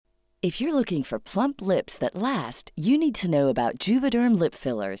If you're looking for plump lips that last, you need to know about Juvederm lip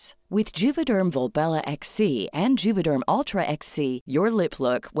fillers. With Juvederm Volbella XC and Juvederm Ultra XC, your lip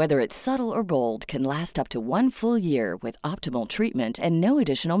look, whether it's subtle or bold, can last up to 1 full year with optimal treatment and no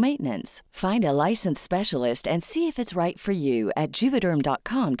additional maintenance. Find a licensed specialist and see if it's right for you at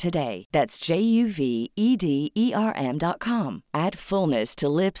Juvederm.com today. That's JUVEDERM.com. Add fullness to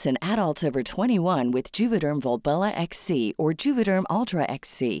lips in adults over 21 with Juvederm Volbella XC or Juvederm Ultra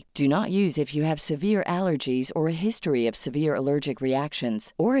XC. Do not use if you have severe allergies or a history of severe allergic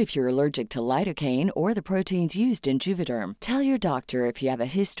reactions, or if you're allergic to lidocaine or the proteins used in Juvederm. Tell your doctor if you have a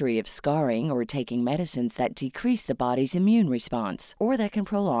history of scarring or taking medicines that decrease the body's immune response or that can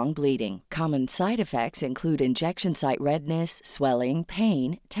prolong bleeding. Common side effects include injection site redness, swelling,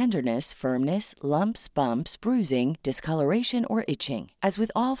 pain, tenderness, firmness, lumps, bumps, bruising, discoloration, or itching. As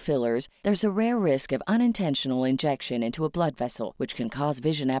with all fillers, there's a rare risk of unintentional injection into a blood vessel, which can cause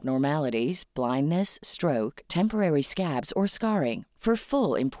vision abnormalities, blindness, stroke, temporary scabs, or scarring. For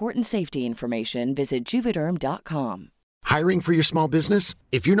full, important safety information, visit Juvederm.com. Hiring for your small business?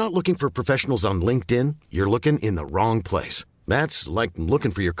 If you're not looking for professionals on LinkedIn, you're looking in the wrong place. That's like looking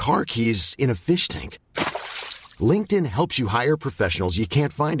for your car keys in a fish tank. LinkedIn helps you hire professionals you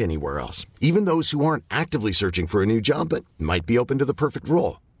can't find anywhere else, even those who aren't actively searching for a new job but might be open to the perfect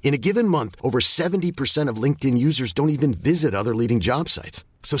role. In a given month, over 70% of LinkedIn users don't even visit other leading job sites.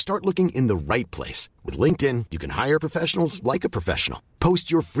 So start looking in the right place. With LinkedIn, you can hire professionals like a professional. Post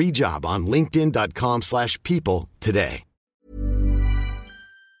your free job on linkedin.com/people today.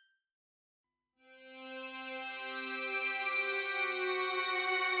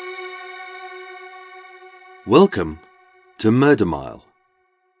 Welcome to Murder Mile,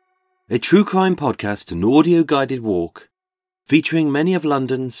 a true crime podcast and audio-guided walk featuring many of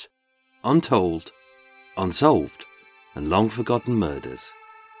London's untold, unsolved, and long-forgotten murders,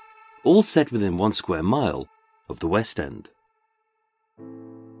 all set within 1 square mile of the West End.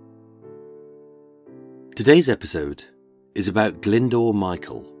 Today's episode is about Glyndor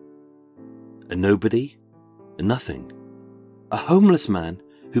Michael, a nobody, a nothing, a homeless man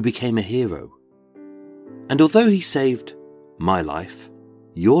who became a hero. And although he saved my life,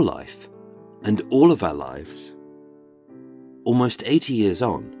 your life, and all of our lives, almost 80 years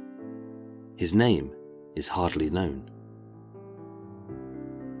on, his name is hardly known.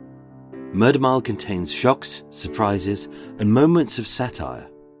 Murder Mile contains shocks, surprises, and moments of satire,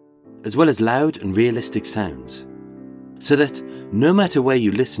 as well as loud and realistic sounds, so that no matter where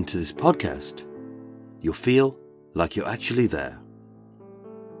you listen to this podcast, you'll feel like you're actually there.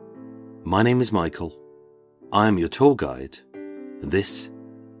 My name is Michael. I am your tour guide, and this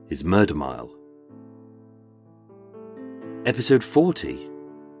is Murder Mile. Episode 40.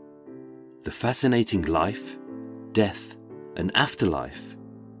 The fascinating life, death, and afterlife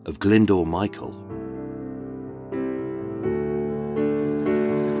of Glyndor Michael.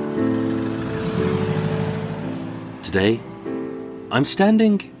 Today, I'm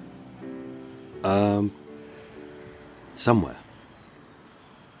standing, somewhere.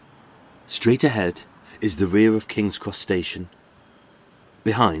 Straight ahead is the rear of King's Cross Station.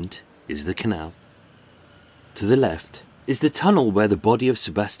 Behind is the canal. To the left is the tunnel where the body of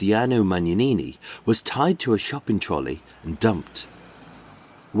Sebastiano Magnanini was tied to a shopping trolley and dumped.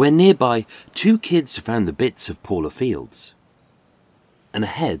 Where nearby 2 kids found the bits of Paula Fields. And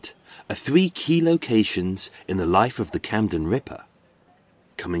ahead are 3 key locations in the life of the Camden Ripper,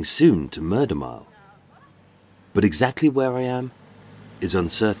 coming soon to Murder Mile. But exactly where I am is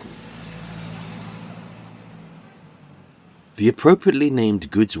uncertain. The appropriately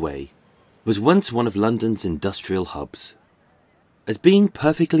named Goods Way was once one of London's industrial hubs. As being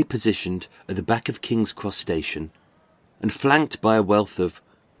perfectly positioned at the back of King's Cross Station and flanked by a wealth of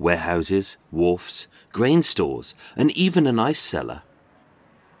warehouses, wharfs, grain stores, and even an ice cellar.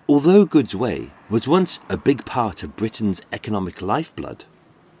 Although Goods Way was once a big part of Britain's economic lifeblood,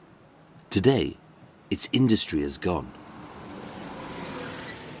 today its industry is gone.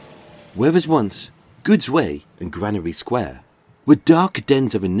 Whereas once Goods Way and Granary Square were dark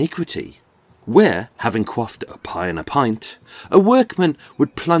dens of iniquity, where, having quaffed a pie and a pint, a workman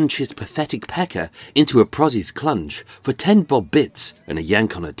would plunge his pathetic pecker into a prossy's clunge for 10 bob bits and a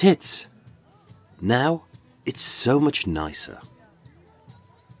yank on her tits. Now, it's so much nicer.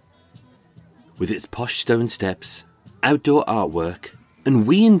 With its posh stone steps, outdoor artwork, and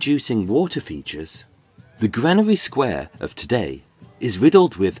wee-inducing water features, the Granary Square of today is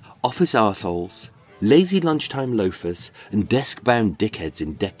riddled with office arseholes, lazy lunchtime loafers, and desk-bound dickheads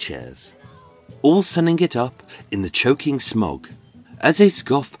in deck chairs, all sunning it up in the choking smog, as they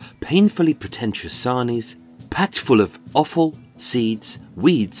scoff painfully pretentious sarnies, packed full of offal, seeds,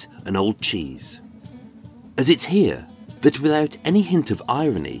 weeds and old cheese. As it's here that, without any hint of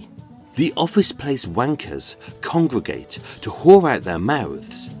irony, the office place wankers congregate to whore out their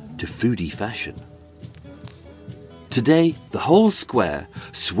mouths to foodie fashion. Today, the whole square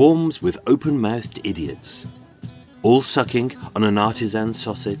swarms with open-mouthed idiots, all sucking on an artisan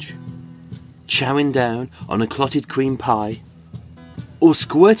sausage, chowing down on a clotted cream pie, or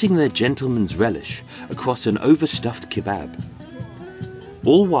squirting their gentleman's relish across an overstuffed kebab.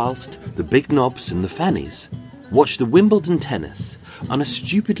 All whilst the big knobs and the fannies watch the Wimbledon tennis on a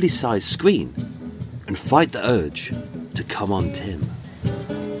stupidly sized screen and fight the urge to come on Tim.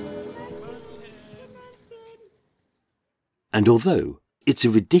 And although it's a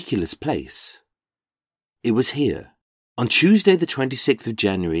ridiculous place, it was here, on Tuesday the 26th of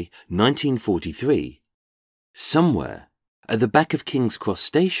January 1943, somewhere at the back of King's Cross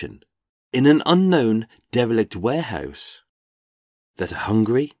Station, in an unknown derelict warehouse, that a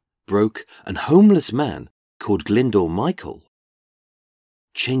hungry, broke and homeless man called Glyndor Michael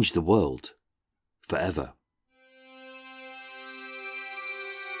changed the world forever.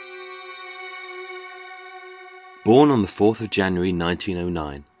 Born on the 4th of January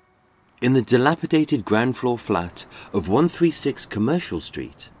 1909, in the dilapidated ground floor flat of 136 Commercial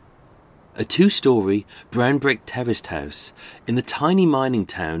Street, a two-storey brown brick terraced house in the tiny mining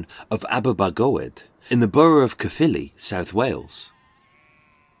town of Aberbargoed in the borough of Caerphilly, South Wales.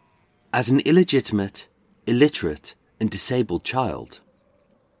 As an illegitimate, illiterate and disabled child,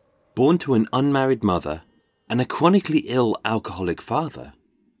 born to an unmarried mother and a chronically ill alcoholic father,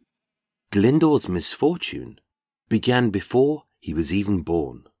 Glyndor's misfortune began before he was even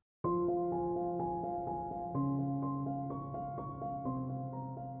born.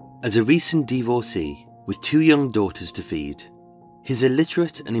 As a recent divorcee with 2 young daughters to feed, his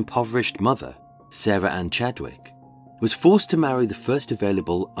illiterate and impoverished mother, Sarah Ann Chadwick, was forced to marry the first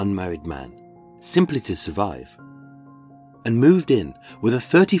available unmarried man, simply to survive, and moved in with a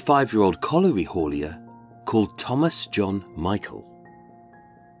 35-year-old colliery haulier called Thomas John Michael.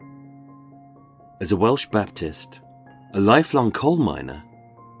 As a Welsh Baptist, a lifelong coal miner,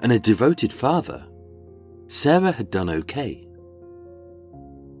 and a devoted father, Sarah had done okay.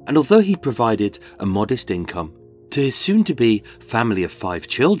 And although he provided a modest income to his soon-to-be family of 5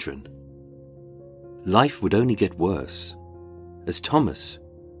 children, life would only get worse, as Thomas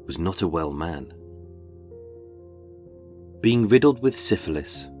was not a well man. Being riddled with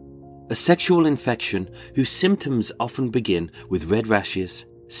syphilis, a sexual infection whose symptoms often begin with red rashes,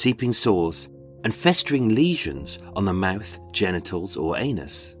 seeping sores, and festering lesions on the mouth, genitals, or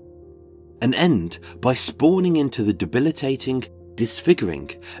anus, and end by spawning into the debilitating, disfiguring,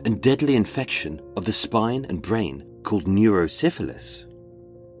 and deadly infection of the spine and brain called neurosyphilis.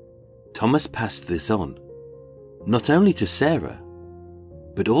 Thomas passed this on, not only to Sarah,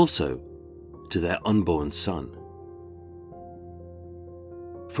 but also to their unborn son.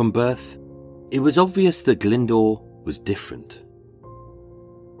 From birth, it was obvious that Glyndor was different.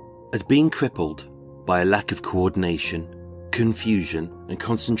 As being crippled by a lack of coordination, confusion, and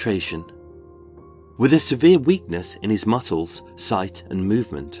concentration, with a severe weakness in his muscles, sight, and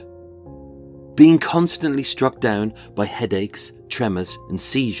movement, being constantly struck down by headaches, tremors, and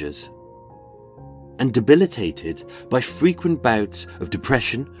seizures, and debilitated by frequent bouts of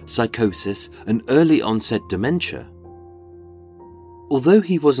depression, psychosis, and early onset dementia. Although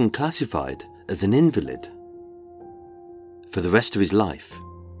he wasn't classified as an invalid, for the rest of his life,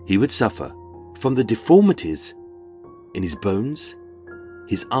 he would suffer from the deformities in his bones,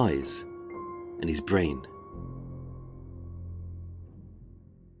 his eyes, and his brain.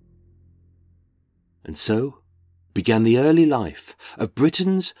 And so began the early life of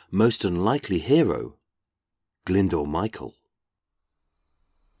Britain's most unlikely hero, Glyndor Michael.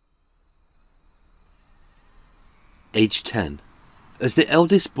 Aged 10, as the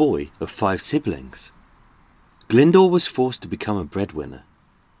eldest boy of 5 siblings, Glyndor was forced to become a breadwinner,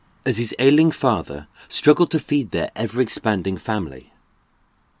 as his ailing father struggled to feed their ever-expanding family.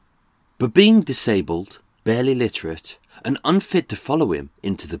 But being disabled, barely literate, and unfit to follow him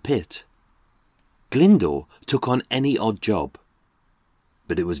into the pit, Glyndor took on any odd job,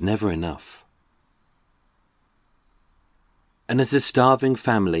 but it was never enough. And as the starving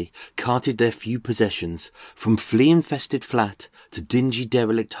family carted their few possessions from flea-infested flat to dingy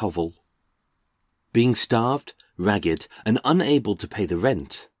derelict hovel, being starved, ragged, and unable to pay the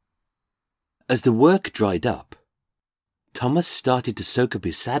rent, as the work dried up, Thomas started to soak up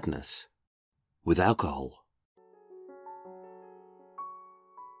his sadness with alcohol.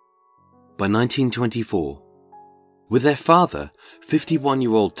 By 1924, with their father,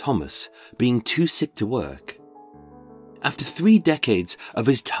 51-year-old Thomas, being too sick to work, After 3 decades of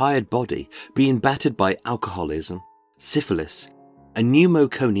his tired body being battered by alcoholism, syphilis, and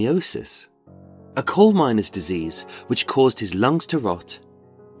pneumoconiosis, a coal miner's disease which caused his lungs to rot,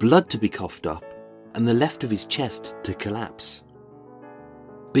 blood to be coughed up, and the left of his chest to collapse.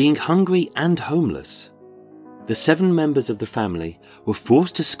 Being hungry and homeless, the 7 members of the family were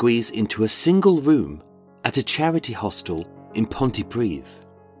forced to squeeze into a single room at a charity hostel in Pontypridd.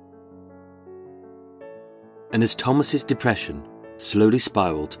 And as Thomas's depression slowly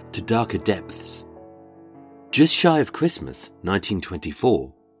spiraled to darker depths, just shy of Christmas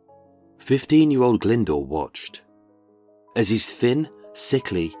 1924, 15-year-old Glyndŵr watched as his thin,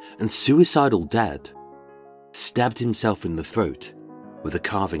 sickly and suicidal dad stabbed himself in the throat with a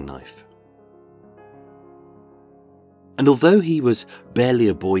carving knife. And although he was barely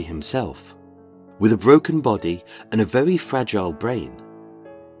a boy himself, with a broken body and a very fragile brain,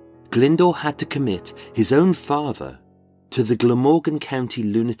 Glyndŵr had to commit his own father to the Glamorgan County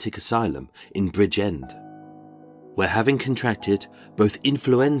Lunatic Asylum in Bridgend, where, having contracted both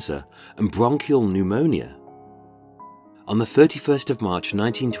influenza and bronchial pneumonia, on the 31st of March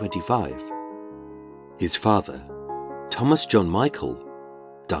 1925, his father, Thomas John Michael,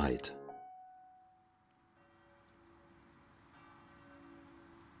 died.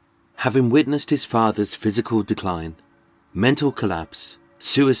 Having witnessed his father's physical decline, mental collapse,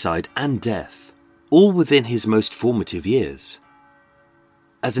 suicide and death, all within his most formative years,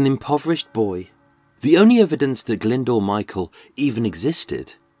 as an impoverished boy, the only evidence that Glyndŵr Michael even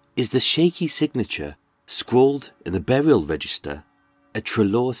existed is the shaky signature scrawled in the burial register at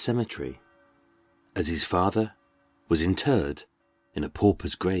Treloar Cemetery, as his father was interred in a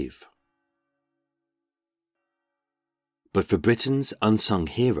pauper's grave. But for Britain's unsung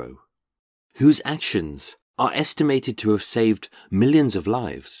hero, whose actions are estimated to have saved millions of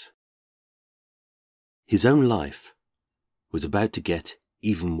lives, his own life was about to get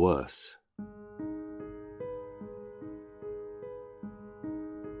even worse.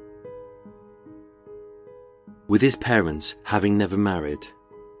 With his parents having never married,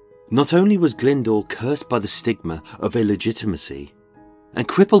 not only was Glyndŵr cursed by the stigma of illegitimacy and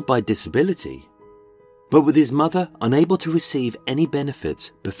crippled by disability, but with his mother unable to receive any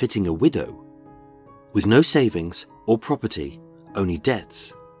benefits befitting a widow, with no savings or property, only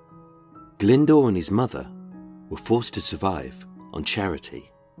debts, Glyndŵr and his mother were forced to survive on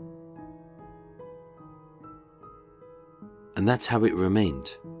charity. And that's how it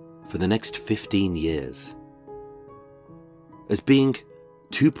remained for the next 15 years. As being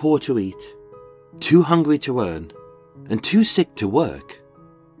too poor to eat, too hungry to earn, and too sick to work,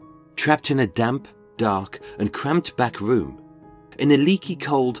 trapped in a damp, dark and cramped back room, in a leaky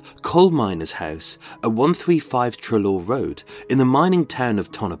cold coal miner's house at 135 Treloar Road in the mining town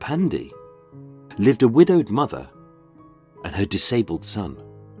of Tonypandy, lived a widowed mother and her disabled son.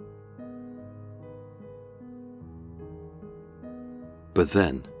 But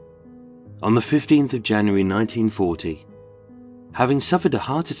then, on the 15th of January 1940, having suffered a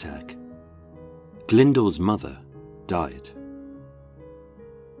heart attack, Glyndŵr's mother died.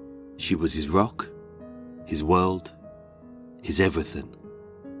 She was his rock, his world, his everything.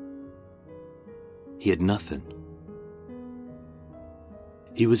 He had nothing.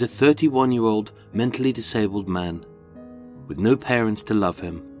 He was a 31-year-old mentally disabled man with no parents to love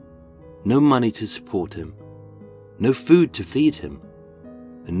him, no money to support him, no food to feed him,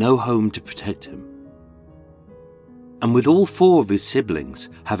 and no home to protect him. And with all 4 of his siblings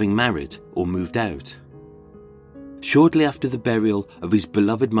having married or moved out, shortly after the burial of his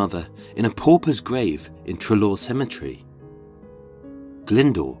beloved mother in a pauper's grave in Treloar Cemetery,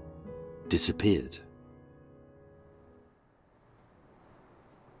 Glyndŵr disappeared.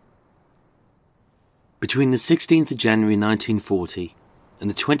 Between the 16th of January 1940 and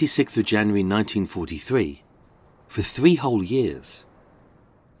the 26th of January 1943, for 3 whole years,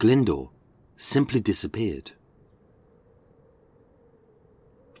 Glyndŵr simply disappeared.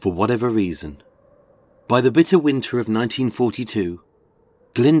 For whatever reason, by the bitter winter of 1942,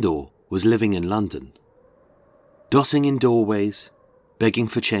 Glyndŵr was living in London, dossing in doorways, begging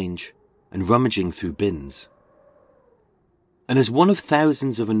for change, and rummaging through bins. And as one of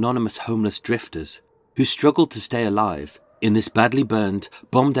thousands of anonymous homeless drifters who struggled to stay alive in this badly burned,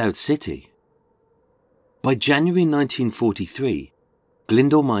 bombed-out city, by January 1943,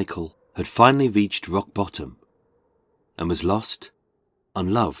 Glyndŵr Michael had finally reached rock bottom and was lost,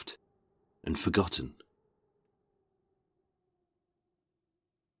 unloved, and forgotten.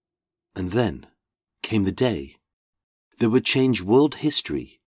 And then came the day that would change world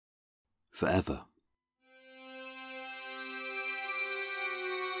history forever.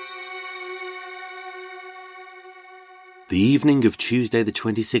 The evening of Tuesday the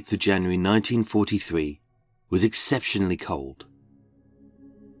 26th of January 1943 was exceptionally cold.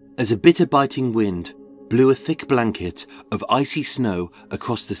 As a bitter biting wind blew a thick blanket of icy snow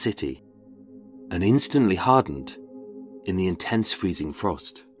across the city and instantly hardened in the intense freezing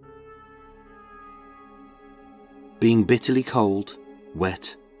frost. Being bitterly cold,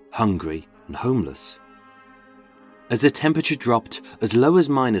 wet, hungry and homeless, as the temperature dropped as low as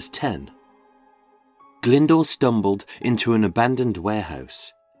 -10, Glyndor stumbled into an abandoned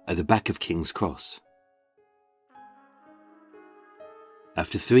warehouse at the back of King's Cross.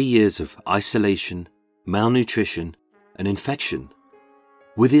 After 3 years of isolation, malnutrition and infection,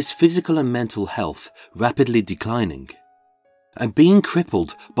 with his physical and mental health rapidly declining, and being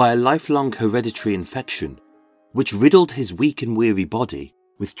crippled by a lifelong hereditary infection which riddled his weak and weary body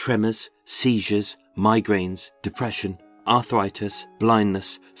with tremors, seizures, migraines, depression, arthritis,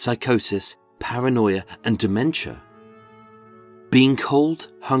 blindness, psychosis, paranoia and dementia. Being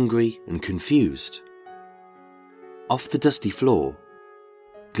cold, hungry and confused. Off the dusty floor,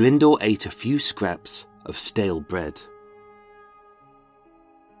 Glyndor ate a few scraps of stale bread.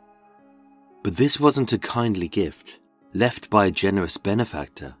 But this wasn't a kindly gift left by a generous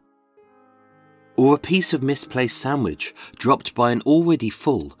benefactor, or a piece of misplaced sandwich dropped by an already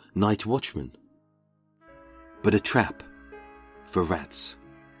full night watchman, but a trap for rats.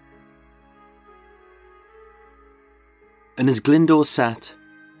 And as Glyndor sat,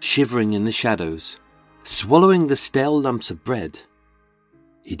 shivering in the shadows, swallowing the stale lumps of bread,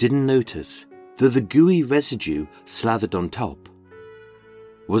 he didn't notice that the gooey residue slathered on top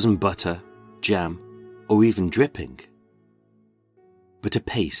wasn't butter, jam, or even dripping, but a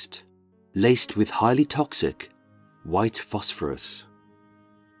paste laced with highly toxic white phosphorus.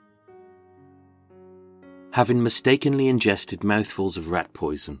 Having mistakenly ingested mouthfuls of rat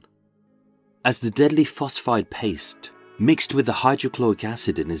poison, as the deadly phosphide paste mixed with the hydrochloric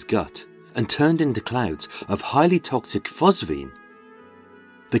acid in his gut and turned into clouds of highly toxic phosphine,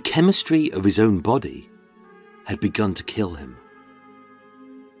 the chemistry of his own body had begun to kill him.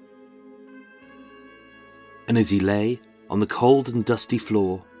 And as he lay on the cold and dusty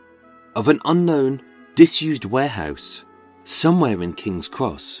floor of an unknown, disused warehouse somewhere in King's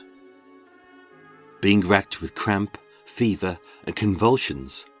Cross, being racked with cramp, fever and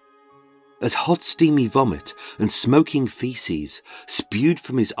convulsions, as hot steamy vomit and smoking feces spewed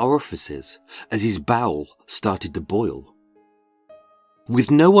from his orifices as his bowel started to boil, with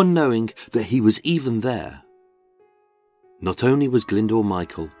no one knowing that he was even there, not only was Glyndor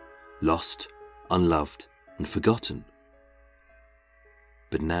Michael lost, unloved and forgotten,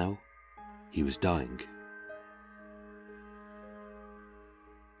 but now he was dying.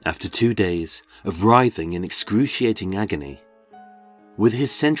 After 2 days of writhing in excruciating agony, with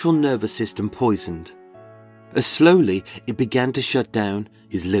his central nervous system poisoned, as slowly it began to shut down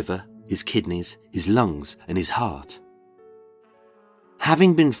his liver, his kidneys, his lungs and his heart.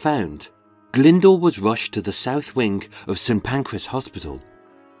 Having been found, Glyndor was rushed to the south wing of St. Pancras Hospital.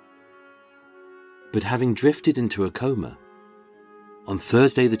 But having drifted into a coma, on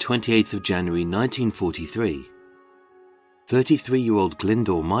Thursday the 28th of January 1943, 33-year-old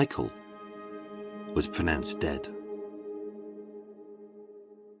Glyndor Michael was pronounced dead.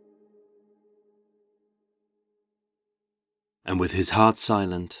 And with his heart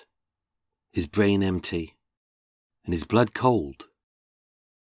silent, his brain empty, and his blood cold,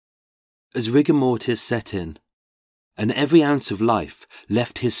 as rigor mortis set in, and every ounce of life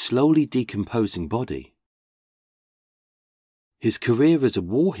left his slowly decomposing body, his career as a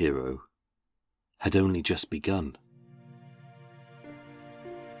war hero had only just begun.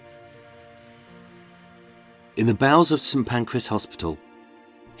 In the bowels of St. Pancras Hospital,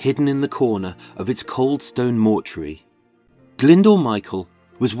 hidden in the corner of its cold stone mortuary, Glyndor Michael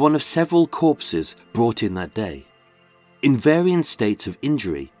was one of several corpses brought in that day, in varying states of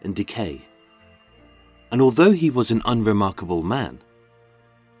injury and decay. And although he was an unremarkable man,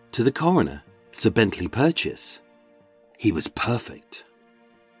 to the coroner, Sir Bentley Purchase, he was perfect.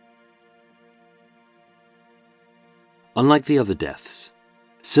 Unlike the other deaths,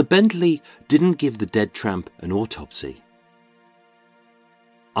 Sir Bentley didn't give the dead tramp an autopsy.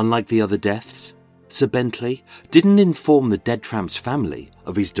 Unlike the other deaths, Sir Bentley didn't inform the dead tramp's family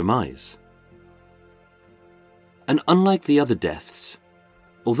of his demise. And unlike the other deaths,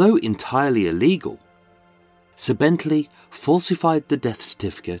 although entirely illegal, Sir Bentley falsified the death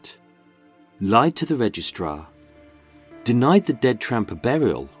certificate, lied to the registrar, denied the dead tramp a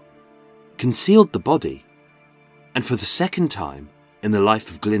burial, concealed the body, and for the second time in the life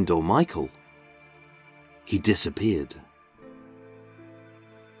of Glyndor Michael, he disappeared.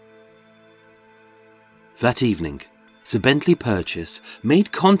 That evening, Sir Bentley Purchas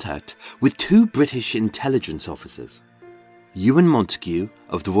made contact with two British intelligence officers, Ewan Montagu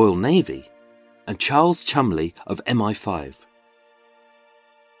of the Royal Navy and Charles Cholmondeley of MI5.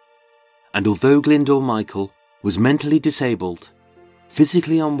 And although Glyndor Michael was mentally disabled,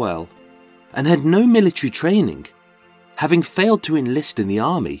 physically unwell, and had no military training, having failed to enlist in the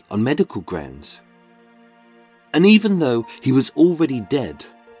army on medical grounds, and even though he was already dead,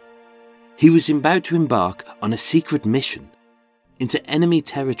 he was about to embark on a secret mission into enemy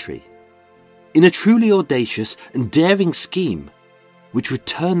territory in a truly audacious and daring scheme which would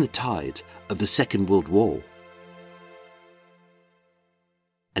turn the tide of the Second World War.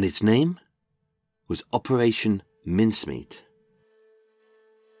 And its name was Operation Mincemeat.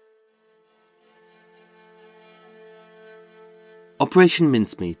 Operation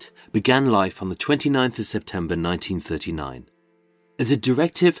Mincemeat began life on the 29th of September 1939 as a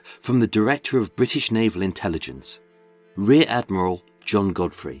directive from the Director of British Naval Intelligence, Rear Admiral John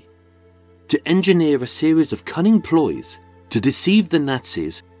Godfrey, to engineer a series of cunning ploys to deceive the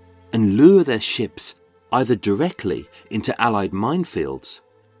Nazis and lure their ships either directly into Allied minefields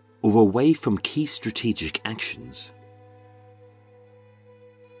or away from key strategic actions.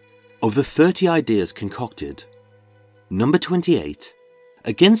 Of the 30 ideas concocted, number 28,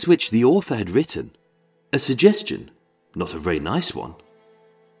 against which the author had written, a suggestion, not a very nice one,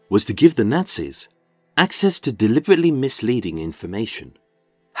 was to give the Nazis access to deliberately misleading information,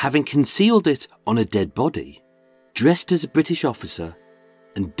 having concealed it on a dead body, dressed as a British officer,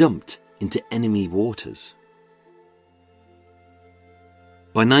 and dumped into enemy waters.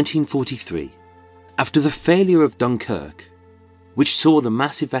 By 1943, after the failure of Dunkirk, which saw the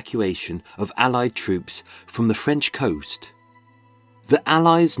mass evacuation of Allied troops from the French coast, the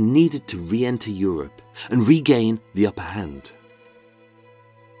Allies needed to re-enter Europe and regain the upper hand.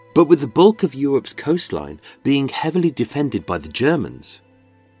 But with the bulk of Europe's coastline being heavily defended by the Germans,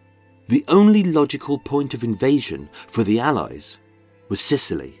 the only logical point of invasion for the Allies was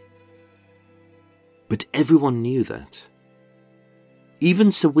Sicily. But everyone knew that.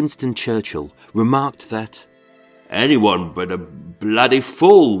 Even Sir Winston Churchill remarked that anyone but a bloody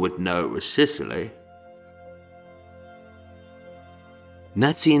fool would know it was Sicily.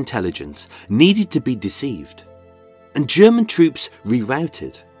 Nazi intelligence needed to be deceived, and German troops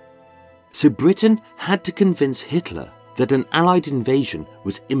rerouted. So Britain had to convince Hitler that an Allied invasion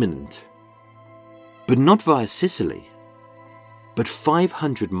was imminent. But not via Sicily, but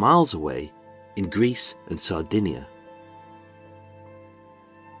 500 miles away in Greece and Sardinia.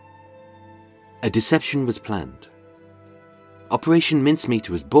 A deception was planned. Operation Mincemeat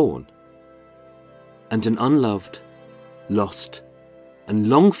was born, and an unloved, lost, and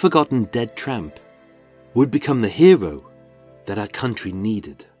long-forgotten dead tramp would become the hero that our country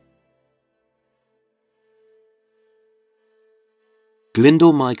needed.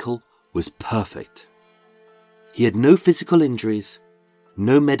 Glyndor Michael was perfect. He had no physical injuries,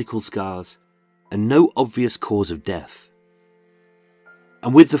 no medical scars, and no obvious cause of death.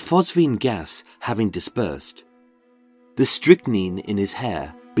 And with the phosphine gas having dispersed, the strychnine in his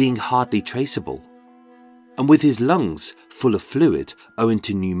hair being hardly traceable, and with his lungs full of fluid owing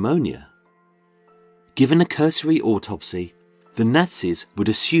to pneumonia, given a cursory autopsy, the Nazis would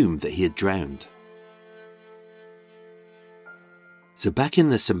assume that he had drowned. So back in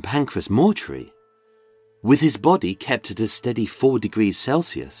the St. Pancras mortuary, with his body kept at a steady 4 degrees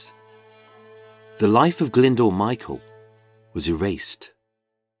Celsius, the life of Glyndor Michael was erased,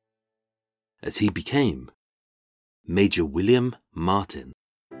 as he became Major William Martin.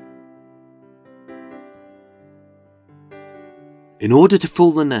 In order to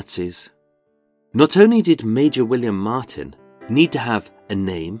fool the Nazis, not only did Major William Martin need to have a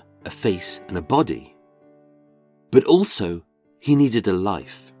name, a face, and a body, but also he needed a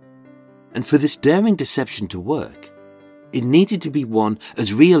life. And for this daring deception to work, it needed to be one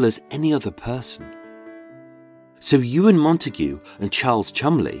as real as any other person. So Ewan Montagu and Charles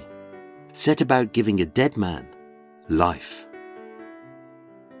Cholmondeley set about giving a dead man life.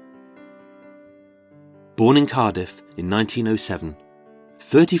 Born in Cardiff in 1907,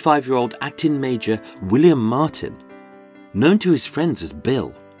 35-year-old acting Major William Martin, known to his friends as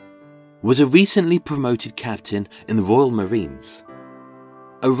Bill, was a recently promoted captain in the Royal Marines,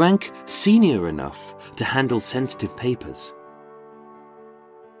 a rank senior enough to handle sensitive papers.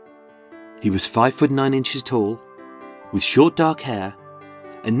 He was 5'9" tall, with short dark hair,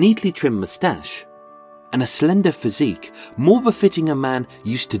 a neatly trimmed moustache, and a slender physique more befitting a man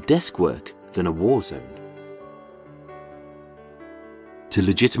used to desk work than a war zone. To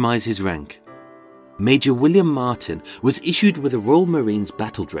legitimise his rank, Major William Martin was issued with a Royal Marines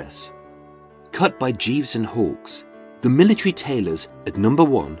battle dress, cut by Jeeves and Hawkes the military tailors at number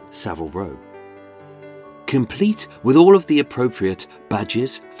 1 Savile Row. Complete with all of the appropriate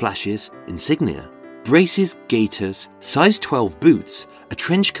badges, flashes, insignia, braces, gaiters, size 12 boots, a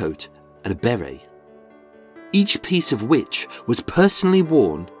trench coat and a beret. Each piece of which was personally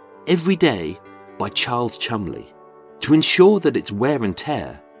worn every day by Charles Cholmondeley to ensure that its wear and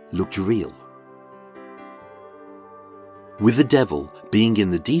tear looked real. With the devil being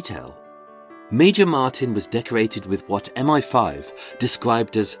in the detail, Major Martin was decorated with what MI5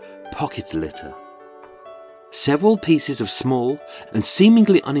 described as pocket litter. Several pieces of small and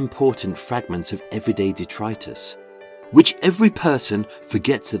seemingly unimportant fragments of everyday detritus, which every person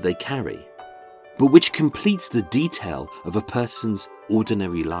forgets that they carry, but which completes the detail of a person's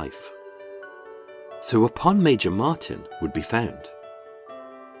ordinary life. So upon Major Martin would be found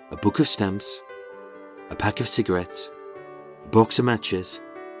a book of stamps, a pack of cigarettes, a box of matches,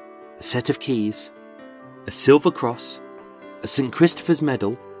 a set of keys, a silver cross, a St. Christopher's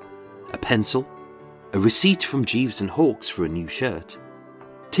medal, a pencil, a receipt from Jeeves and Hawkes for a new shirt,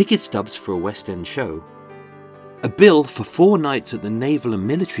 ticket stubs for a West End show, a bill for 4 nights at the Naval and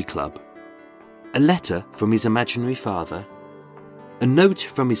Military Club, a letter from his imaginary father, a note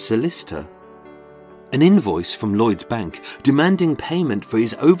from his solicitor, an invoice from Lloyd's Bank demanding payment for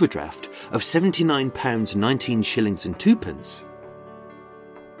his overdraft of £79 19 shillings and 2p.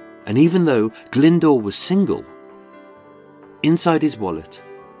 And even though Glyndor was single, inside his wallet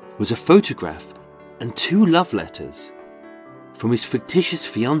was a photograph and 2 love letters from his fictitious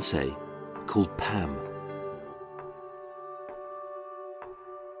fiancée called Pam.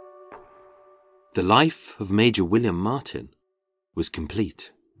 The life of Major William Martin was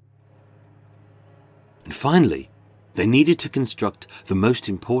complete. And finally, they needed to construct the most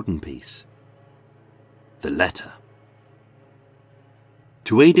important piece, the letter.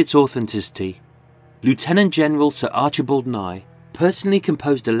 To aid its authenticity, Lieutenant General Sir Archibald Nye personally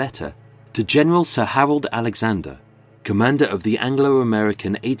composed a letter to General Sir Harold Alexander, commander of the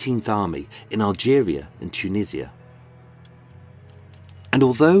Anglo-American 18th Army in Algeria and Tunisia. And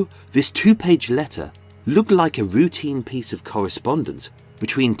although this 2-page letter looked like a routine piece of correspondence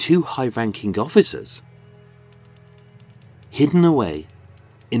between 2 high-ranking officers, hidden away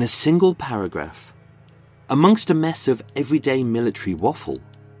in a single paragraph, amongst a mess of everyday military waffle,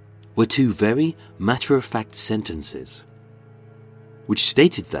 were 2 very matter-of-fact sentences, which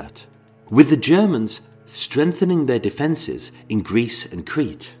stated that, with the Germans strengthening their defences in Greece and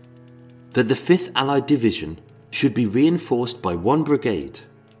Crete, that the 5th Allied Division should be reinforced by 1 brigade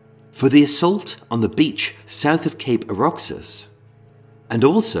for the assault on the beach south of Cape Aroxus, and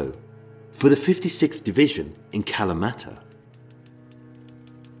also for the 56th Division in Kalamata.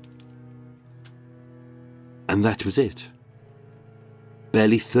 And that was it.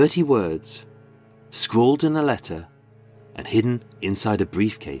 Barely 30 words, scrawled in a letter and hidden inside a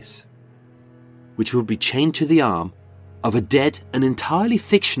briefcase, which would be chained to the arm of a dead and entirely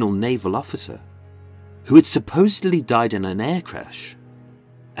fictional naval officer who had supposedly died in an air crash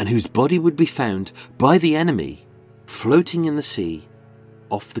and whose body would be found by the enemy floating in the sea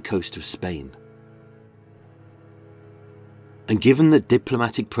off the coast of Spain. And given that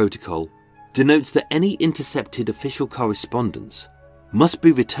diplomatic protocol denotes that any intercepted official correspondence must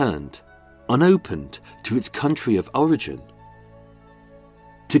be returned unopened to its country of origin,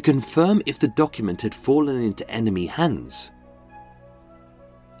 to confirm if the document had fallen into enemy hands,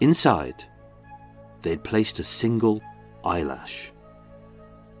 inside they had placed a single eyelash.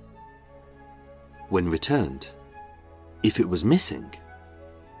 When returned, if it was missing,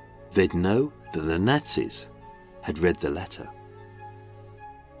 they'd know that the Nazis had read the letter.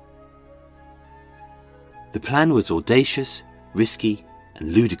 The plan was audacious, risky,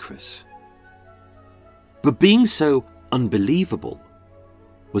 and ludicrous. But being so unbelievable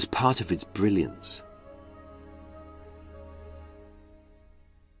was part of its brilliance.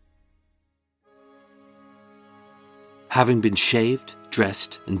 Having been shaved,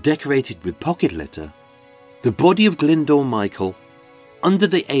 dressed, and decorated with pocket litter, the body of Glyndor Michael, under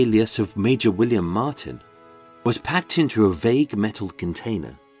the alias of Major William Martin, was packed into a vague metal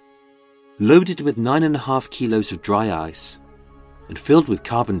container, loaded with 9.5 kilos of dry ice, and filled with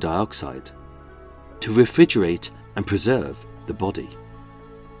carbon dioxide, to refrigerate and preserve the body.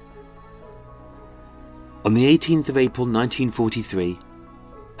 On the 18th of April 1943,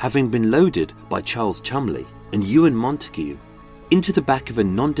 having been loaded by Charles Cholmondeley and Ewan Montague into the back of a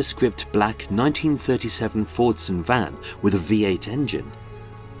nondescript black 1937 Fordson van with a V8 engine,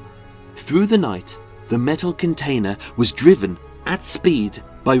 through the night the metal container was driven at speed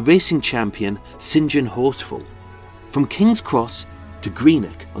by racing champion St. John Horsfall from King's Cross to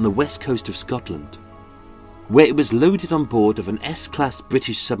Greenock on the west coast of Scotland. where it was loaded on board of an S-class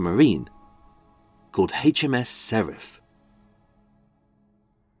British submarine called HMS Seraph.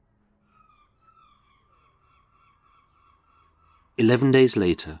 "11 days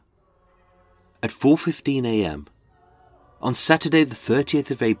later, at 4:15 a.m., on Saturday the 30th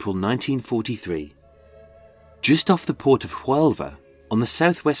of April 1943, just off the port of Huelva on the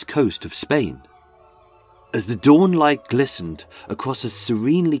southwest coast of Spain, as the dawn light glistened across a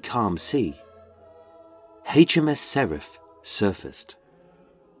serenely calm sea, HMS Seraph surfaced.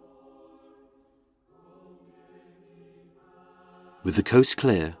 With the coast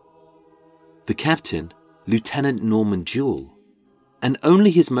clear, the captain, Lieutenant Norman Jewell, and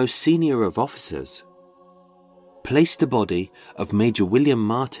only his most senior of officers, placed the body of Major William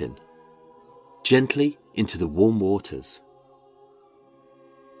Martin gently into the warm waters.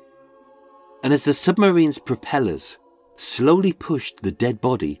 And as the submarine's propellers slowly pushed the dead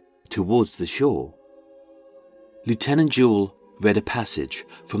body towards the shore, Lieutenant Jewell read a passage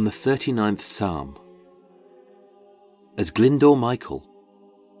from the 39th Psalm, as Glyndor Michael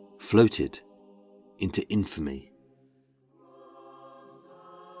floated into infamy.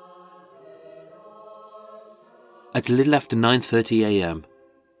 At a little after 9:30 a.m.,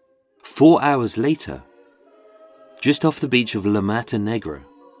 4 hours later, just off the beach of La Mata Negra,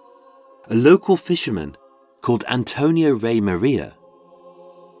 a local fisherman called Antonio Rey Maria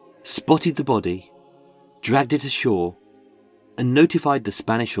spotted the body, dragged it ashore, and notified the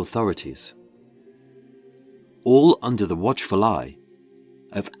Spanish authorities, all under the watchful eye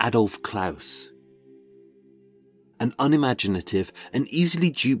of Adolf Klaus, an unimaginative and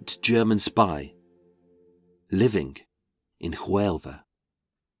easily duped German spy living in Huelva.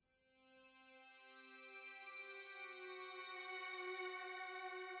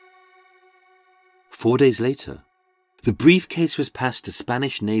 Four days later, the briefcase was passed to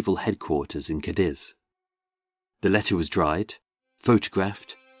Spanish naval headquarters in Cadiz. The letter was dried,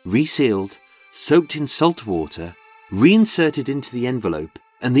 photographed, resealed, soaked in salt water, reinserted into the envelope,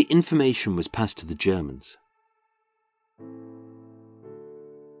 and the information was passed to the Germans.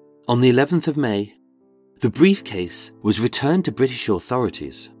 On the 11th of May, the briefcase was returned to British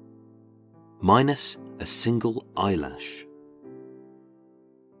authorities, minus a single eyelash.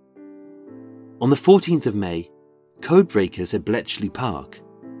 On the 14th of May, codebreakers at Bletchley Park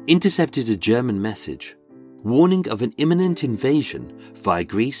intercepted a German message warning of an imminent invasion via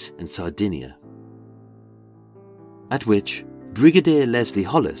Greece and Sardinia, at which Brigadier Leslie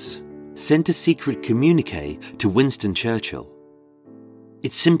Hollis sent a secret communique to Winston Churchill.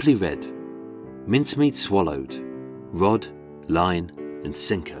 It simply read, "Mincemeat swallowed, rod, line and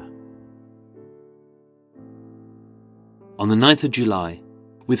sinker." On the 9th of July,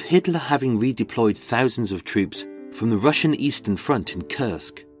 with Hitler having redeployed thousands of troops from the Russian Eastern Front in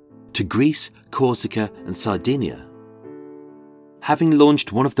Kursk to Greece, Corsica and Sardinia, having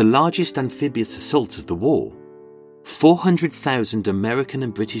launched one of the largest amphibious assaults of the war, 400,000 American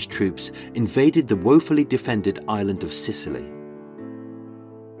and British troops invaded the woefully defended island of Sicily.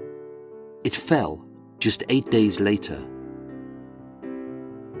 It fell just 8 days later.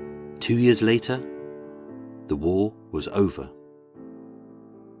 2 years later, the war was over.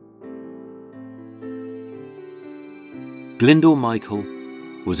 Glyndor Michael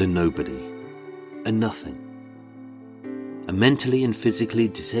was a nobody, a nothing, a mentally and physically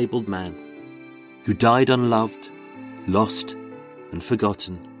disabled man who died unloved, lost and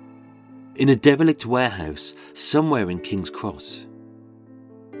forgotten in a derelict warehouse somewhere in King's Cross.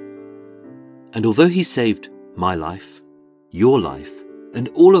 And although he saved my life, your life, and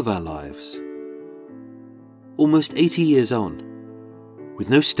all of our lives, almost 80 years on, with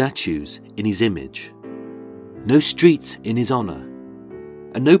no statues in his image, no streets in his honour,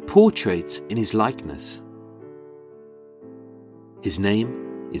 and no portraits in his likeness, his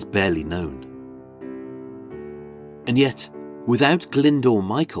name is barely known. And yet, without Glyndor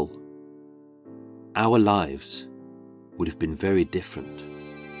Michael, our lives would have been very different.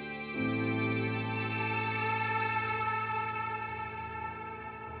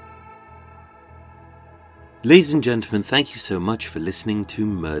 Ladies and gentlemen, thank you so much for listening to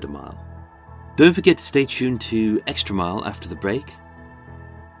Murder Mile. Don't forget to stay tuned to Extra Mile after the break.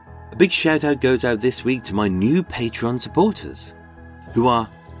 A big shout out goes out this week to my new Patreon supporters, who are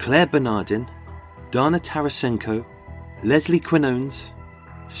Claire Bernardin, Dana Tarasenko, Leslie Quinones,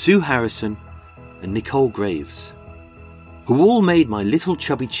 Sue Harrison, and Nicole Graves, who all made my little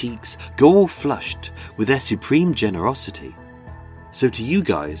chubby cheeks go all flushed with their supreme generosity. So to you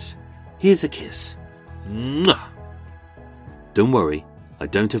guys, here's a kiss. Mwah! Don't worry, I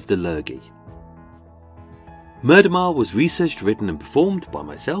don't have the lurgy. Murder Mile was researched, written and performed by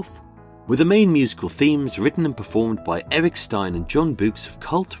myself, with the main musical themes written and performed by Eric Stein and John Books of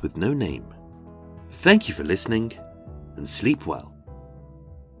Cult with No Name. Thank you for listening, and sleep well.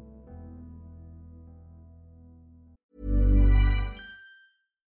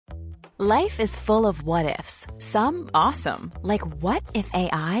 Life is full of what-ifs. Some awesome, like what if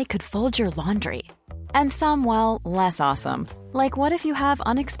AI could fold your laundry? And some, well, less awesome, like what if you have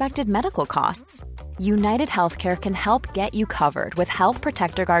unexpected medical costs? United Healthcare can help get you covered with Health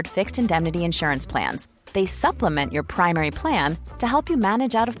Protector Guard fixed indemnity insurance plans. They supplement your primary plan to help you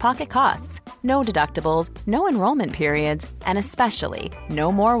manage out-of-pocket costs. No deductibles, no enrollment periods, and especially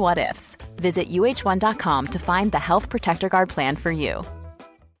no more what-ifs. Visit uh1.com to find the Health Protector Guard plan for you.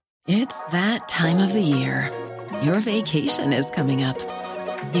 It's that time of the year. Your vacation is coming up.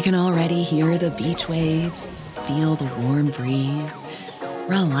 You can already hear the beach waves, feel the warm breeze,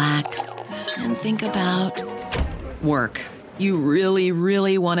 relax, and think about work. You really,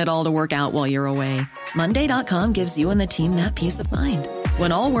 really want it all to work out while you're away. Monday.com gives you and the team that peace of mind.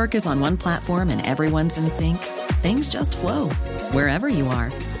 When all work is on one platform and everyone's in sync, things just flow. Wherever you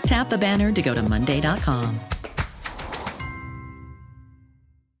are, tap the banner to go to Monday.com.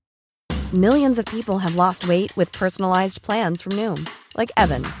 Millions of people have lost weight with personalized plans from Noom. Like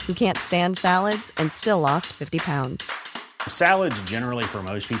Evan, who can't stand salads and still lost 50 pounds. Salads generally for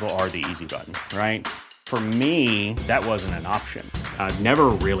most people are the easy button, right? For me, that wasn't an option. I never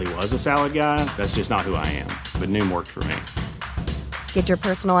really was a salad guy. That's just not who I am. But Noom worked for me. Get your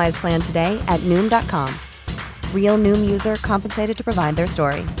personalized plan today at Noom.com. Real Noom user compensated to provide their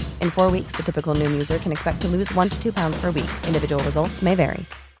story. In 4 weeks, the typical Noom user can expect to lose 1 to 2 pounds per week. Individual results may vary.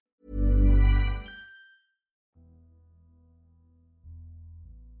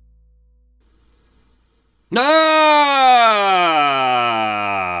 Ah!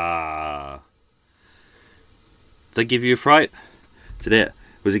 Did I give you a fright? Did it?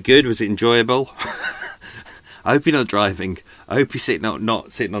 Was it good? Was it enjoyable? I hope you're not driving. I hope you're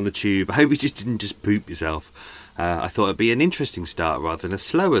not sitting on the tube. I hope you just didn't just poop yourself. I thought it'd be an interesting start rather than a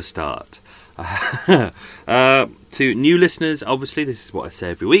slower start. To new listeners, obviously, this is what I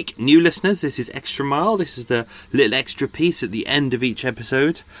say every week. New listeners, this is Extra Mile. This is the little extra piece at the end of each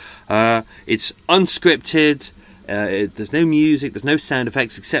episode. It's unscripted. There's no music. There's no sound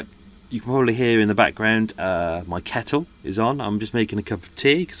effects, except you can probably hear in the background my kettle is on. I'm just making a cup of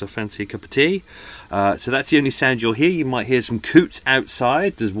tea because I fancy a cup of tea. So that's the only sound you'll hear. You might hear some coots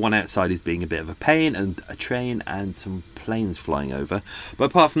outside. There's one outside is being a bit of a pain, and a train and some planes flying over.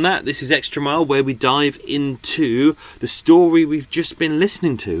 But apart from that, this is Extra Mile, where we dive into the story we've just been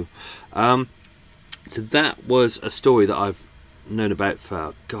listening to. So that was a story that I've known about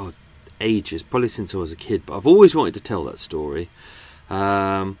for, ages, probably since I was a kid. But I've always wanted to tell that story.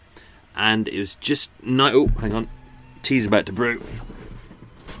 And it was just night. Oh, hang on. Tea's about to brew.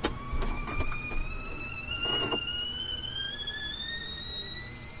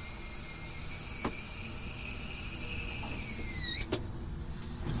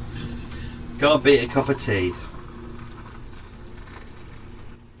 Can't beat a cup of tea.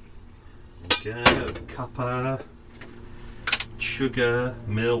 There we go. Cuppa, sugar,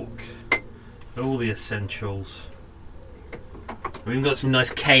 milk, all the essentials. We've even got some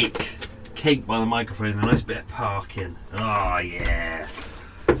nice cake. Cake by the microphone, a nice bit of parkin. Oh yeah.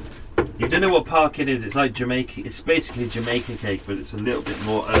 You don't know what parkin is. It's like Jamaica. It's basically Jamaican cake, but it's a little bit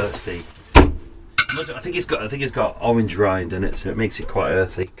more earthy. I think it's got orange rind in it, so it makes it quite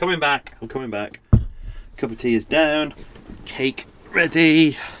earthy. I'm coming back. Cup of tea is down. Cake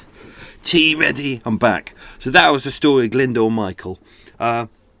ready. Tea ready. I'm back. So that was the story of Glyndor Michael. I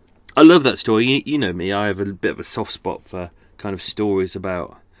love that story. You know me. I have a bit of a soft spot for kind of stories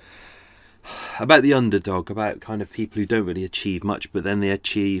about the underdog, about kind of people who don't really achieve much, but then they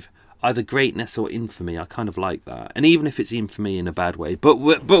achieve either greatness or infamy. I kind of like that, and even if it's infamy in a bad way. But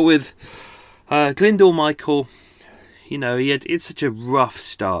with Glyndor Michael, you know, it's such a rough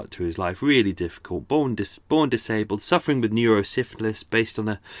start to his life, really difficult. Born disabled, suffering with neurosyphilis based on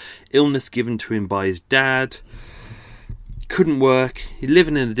an illness given to him by his dad. Couldn't work. He's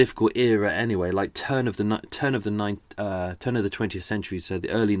living in a difficult era anyway, like turn of the 20th century, so the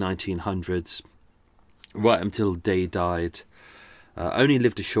early 1900s, right until the day he died. Only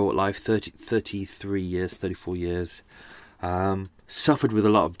lived a short life, 34 years. Suffered with a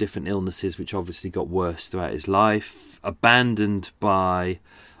lot of different illnesses, which obviously got worse throughout his life. Abandoned by,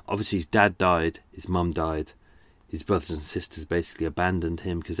 obviously his dad died, his mum died. His brothers and sisters basically abandoned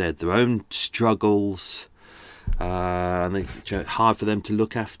him because they had their own struggles. And it's hard for them to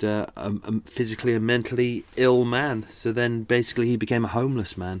look after a physically and mentally ill man. So then basically he became a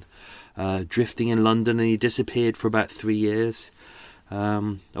homeless man, drifting in London, and he disappeared for about 3 years.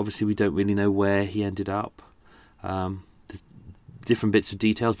 Obviously, we don't really know where he ended up. There's different bits of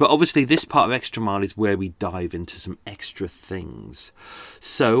details, but obviously this part of Extra Mile is where we dive into some extra things.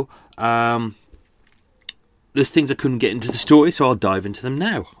 So, there's things I couldn't get into the story, so I'll dive into them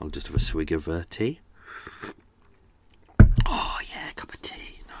now. I'll just have a swig of tea. Oh, yeah, cup of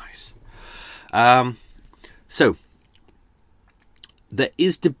tea. Nice. So, there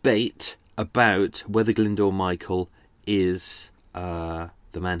is debate about whether Glyndŵr Michael is the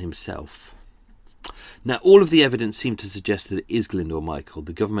man himself. Now, all of the evidence seems to suggest that it is Glyndŵr Michael.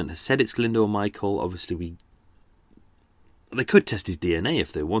 The government has said it's Glyndŵr Michael. Obviously, they could test his DNA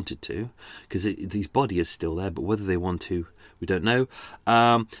if they wanted to, because his body is still there, but whether they want to, we don't know.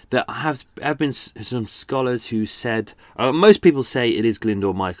 There have been some scholars who said, most people say it is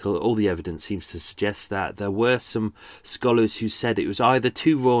Glyndŵr Michael. All the evidence seems to suggest that. There were some scholars who said it was either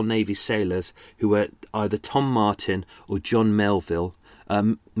two Royal Navy sailors who were either Tom Martin or John Melville,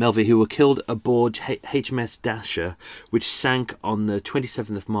 who were killed aboard HMS Dasher, which sank on the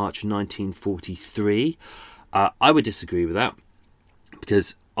 27th of March 1943. I would disagree with that,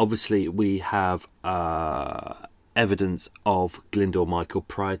 because obviously we have evidence of Glyndŵr Michael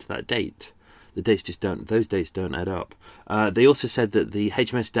prior to that date. Those dates don't add up. They also said that the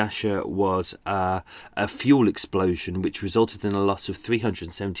HMS Dasher was a fuel explosion which resulted in a loss of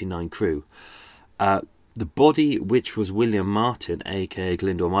 379 crew. The body, which was William Martin, aka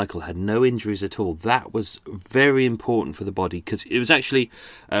Glyndŵr Michael, had no injuries at all. That was very important for the body, because it was actually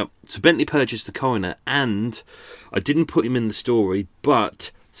Sir Bentley Purchase, the coroner, and I didn't put him in the story,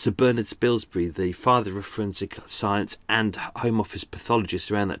 but Sir Bernard Spilsbury, the father of forensic science and Home Office pathologist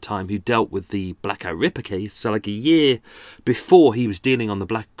around that time, who dealt with the Blackout Ripper case, so like a year before he was dealing on the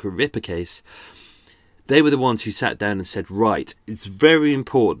Blackout Ripper case, they were the ones who sat down and said, right, it's very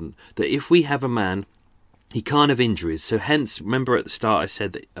important that if we have a man, he can't have injuries. So hence, remember at the start I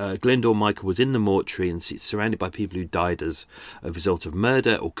said that Glyndŵr Michael was in the mortuary and surrounded by people who died as a result of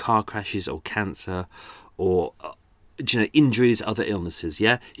murder or car crashes or cancer or injuries, other illnesses.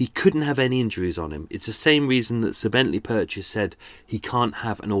 Yeah, he couldn't have any injuries on him. It's the same reason that Sir Bentley Purchase said he can't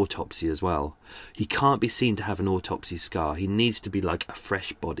have an autopsy as well. He can't be seen to have an autopsy scar. He needs to be like a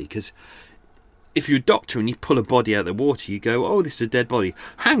fresh body, because if you're a doctor and you pull a body out of the water, you go, oh, this is a dead body.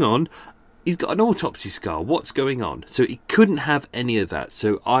 Hang on, he's got an autopsy scar. What's going on? So he couldn't have any of that.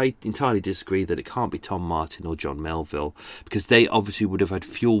 So I entirely disagree that it can't be Tom Martin or John Melville, because they obviously would have had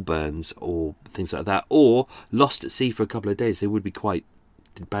fuel burns or things like that, or lost at sea for a couple of days. They would be quite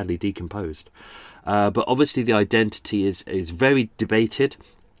badly decomposed. But obviously the identity is very debated.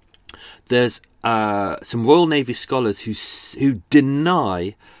 There's some Royal Navy scholars who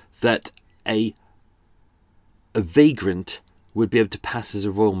deny that a vagrant would be able to pass as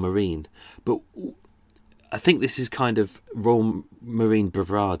a Royal Marine. But I think this is kind of Royal Marine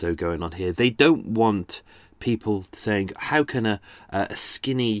bravado going on here. They don't want people saying, how can a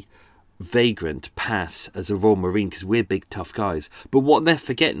skinny vagrant pass as a Royal Marine, because we're big tough guys. But what they're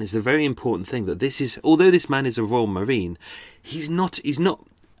forgetting is the very important thing, that this is, although this man is a Royal Marine, he's not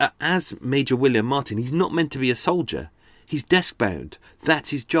as Major William Martin, he's not meant to be a soldier. He's desk-bound.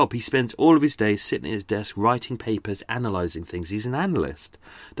 That's his job. He spends all of his days sitting at his desk, writing papers, analysing things. He's an analyst.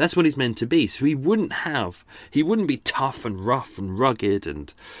 That's what he's meant to be. So he wouldn't be tough and rough and rugged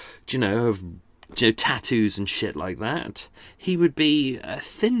and, have tattoos and shit like that. He would be a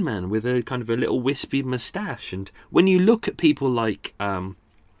thin man with a kind of a little wispy moustache. And when you look at people like some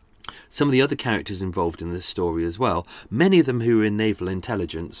of the other characters involved in this story as well, many of them who were in naval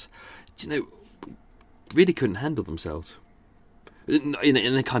intelligence, really couldn't handle themselves in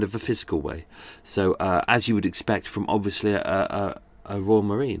a kind of a physical way. So as you would expect from obviously a Royal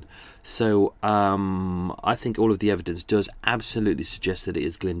Marine. So I think all of the evidence does absolutely suggest that it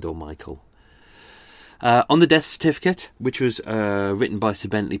is Glyndŵr Michael. On the death certificate, which was written by Sir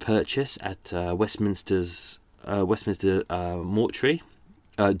Bentley Purchase at Westminster Mortuary,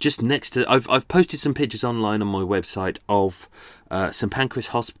 just next to, I've posted some pictures online on my website of St Pancras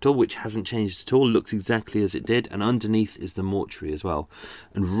Hospital, which hasn't changed at all, looks exactly as it did, and underneath is the mortuary as well.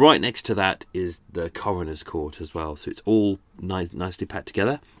 And right next to that is the coroner's court as well, so it's all nicely packed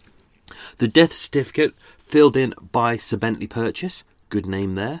together. The death certificate filled in by Sir Bentley Purchase, good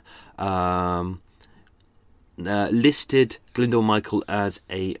name there, listed Glyndŵr Michael as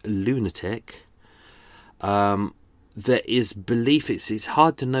a lunatic. There is belief, it's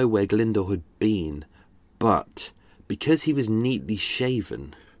hard to know where Glyndŵr had been, but because he was neatly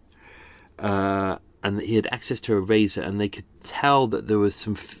shaven and that he had access to a razor, and they could tell that there was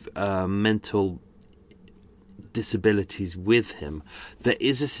some mental disabilities with him, there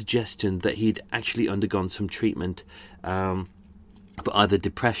is a suggestion that he'd actually undergone some treatment for either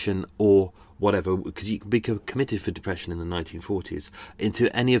depression or whatever, because you could be committed for depression in the 1940s, into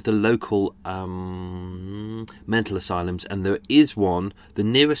any of the local mental asylums. And there is one, the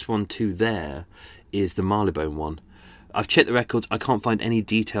nearest one to there is the Marylebone one. I've checked the records, I can't find any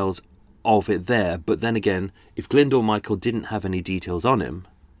details of it there, but then again, if Glyndŵr Michael didn't have any details on him,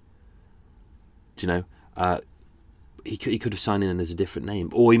 you know, he could have signed in as a different name,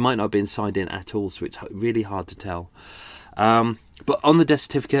 or he might not have been signed in at all, so it's really hard to tell. But on the death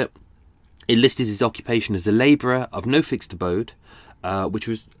certificate, it listed his occupation as a labourer of no fixed abode, which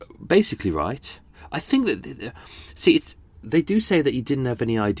was basically right. I think that, they do say that he didn't have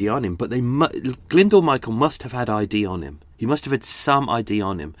any ID on him, but Glyndŵr Michael must have had ID on him. He must have had some ID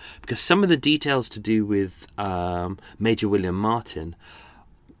on him, because some of the details to do with Major William Martin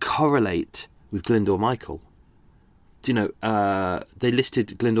correlate with Glyndŵr Michael. Do you know, they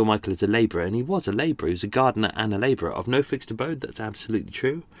listed Glyndŵr Michael as a labourer, and he was a labourer. He was a gardener and a labourer of no fixed abode. That's absolutely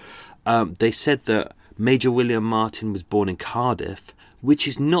true. They said that Major William Martin was born in Cardiff, which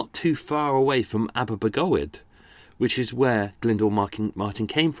is not too far away from Aberystwyth, which is where Glyndŵr Martin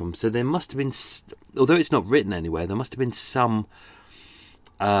came from. So there must have been, although it's not written anywhere, there must have been some,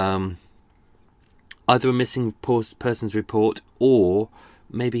 either a missing persons report, or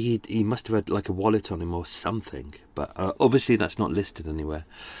maybe he must have had like a wallet on him or something. But obviously that's not listed anywhere.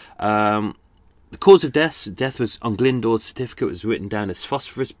 The cause of death was on Glyndŵr's certificate, was written down as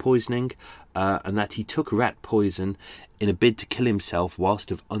phosphorus poisoning, and that he took rat poison in a bid to kill himself whilst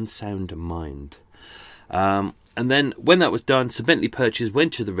of unsound mind. And then when that was done, Sir Bentley Purchase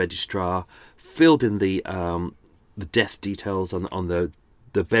went to the registrar, filled in the death details on the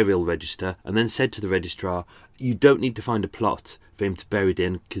burial register, and then said to the registrar, you don't need to find a plot for him to be buried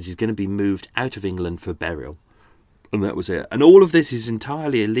in, because he's going to be moved out of England for burial. And that was it. And all of this is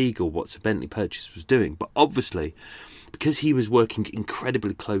entirely illegal, what Sir Bentley Purchase was doing. But obviously, because he was working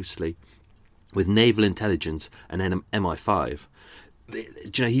incredibly closely with naval intelligence and MI5, you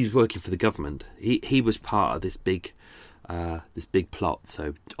know, he was working for the government. He was part of this big plot.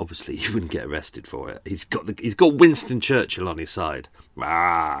 So obviously, he wouldn't get arrested for it. He's got Winston Churchill on his side.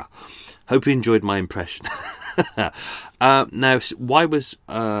 Hope you enjoyed my impression. Now, why was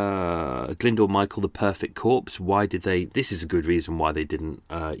Glyndŵr Michael the perfect corpse? Why did they? This is a good reason why they didn't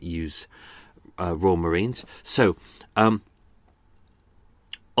use Royal Marines. So, on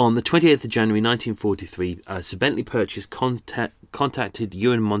the 28th of January 1943, Sir Bentley Purchase contacted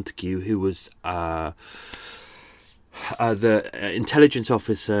Ewan Montague, who was the intelligence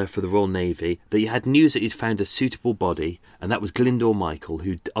officer for the Royal Navy, that he had news that he'd found a suitable body, and that was Glyndŵr Michael,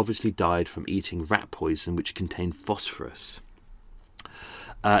 who obviously died from eating rat poison, which contained phosphorus.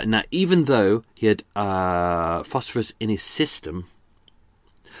 Now, even though he had phosphorus in his system,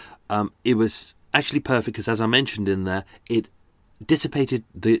 it was actually perfect, because as I mentioned in there, it dissipated,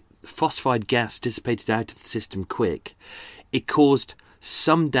 the phosphide gas dissipated out of the system quick. It caused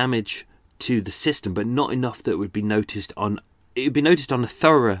some damage to the system, but not enough that it would be noticed on a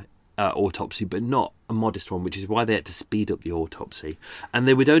thorough autopsy, but not a modest one, which is why they had to speed up the autopsy. And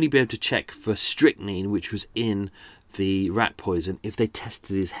they would only be able to check for strychnine, which was in the rat poison, if they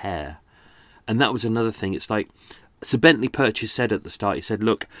tested his hair. And that was another thing. It's like Sir Bentley Purchase said at the start, he said,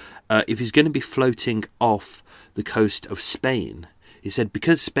 look, if he's going to be floating off the coast of Spain, he said,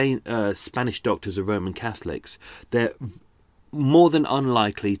 because Spanish doctors are Roman Catholics, they're more than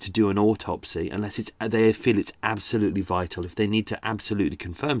unlikely to do an autopsy unless they feel it's absolutely vital, if they need to absolutely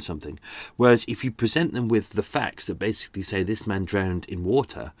confirm something. Whereas if you present them with the facts that basically say this man drowned in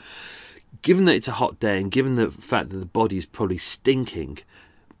water, given that it's a hot day and given the fact that the body is probably stinking,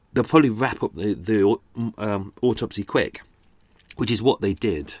 they'll probably wrap up the autopsy quick, which is what they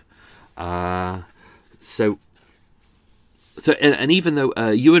did. And even though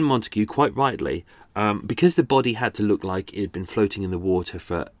Ewan Montague, quite rightly, because the body had to look like it had been floating in the water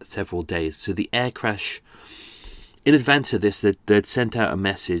for several days, so the air crash, in advance of this, they'd sent out a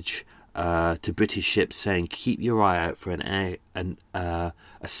message to British ships saying, keep your eye out for a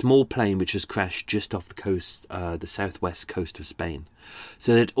small plane which has crashed just off the coast, the southwest coast of Spain.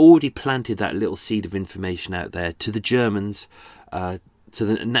 So they'd already planted that little seed of information out there to the Germans. So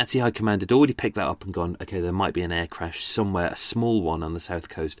the Nazi High Command had already picked that up and gone, okay, there might be an air crash somewhere, a small one on the south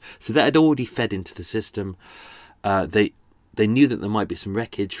coast. So that had already fed into the system. They knew that there might be some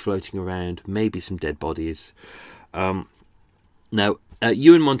wreckage floating around, maybe some dead bodies. Now,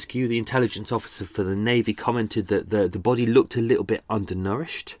 Ewan Montague, the intelligence officer for the Navy, commented that the body looked a little bit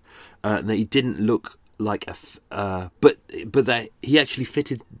undernourished, that he didn't look like but that he actually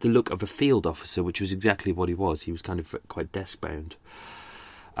fitted the look of a field officer, which was exactly what he was. He was kind of quite desk bound.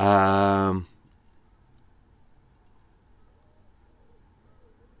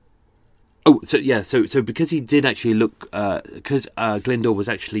 So because he did actually look, because Glyndor was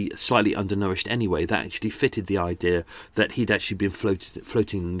actually slightly undernourished anyway, that actually fitted the idea that he'd actually been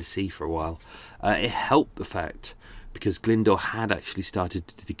floating in the sea for a while. It helped the fact because Glyndor had actually started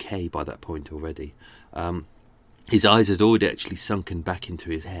to decay by that point already. His eyes had already actually sunken back into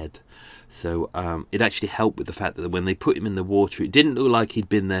his head. So it actually helped with the fact that when they put him in the water, it didn't look like he'd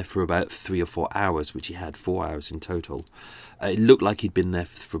been there for about 3 or 4 hours, which he had 4 hours in total. It looked like he'd been there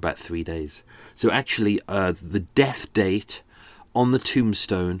for about 3 days. So actually, the death date on the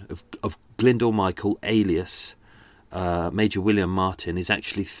tombstone of Glyndor Michael, alias Major William Martin, is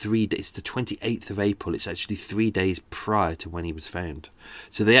actually 3 days. It's the 28th of April. It's actually 3 days prior to when he was found.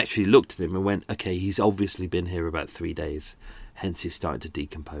 So they actually looked at him and went, okay, he's obviously been here about 3 days. Hence, he's starting to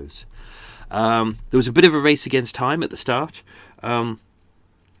decompose. There was a bit of a race against time at the start.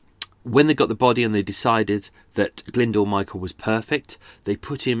 When they got the body and they decided that Glyndor Michael was perfect, they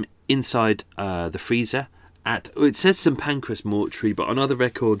put him inside the freezer it says St Pancras Mortuary, but on other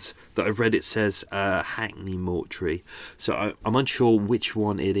records that I've read it says Hackney Mortuary. So I'm unsure which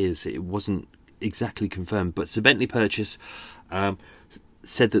one it is. It wasn't exactly confirmed, but Sir Bentley Purchase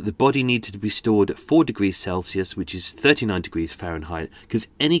said that the body needed to be stored at 4 degrees Celsius, which is 39 degrees Fahrenheit, because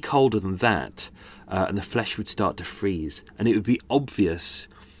any colder than that and the flesh would start to freeze, and it would be obvious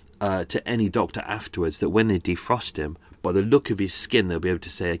to any doctor afterwards that when they defrost him, by the look of his skin, they'll be able to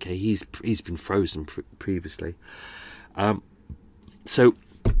say, okay, he's been frozen previously. And Sir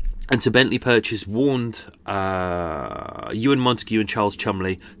Bentley Purchase warned Ewan Montague and Charles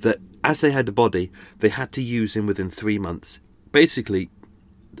Cholmondeley that as they had the body, they had to use him within 3 months. Basically,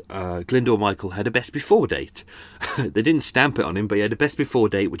 Glyndor Michael had a best before date. They didn't stamp it on him, but he had a best before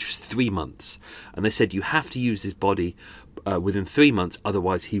date, which was 3 months. And they said you have to use this body within 3 months,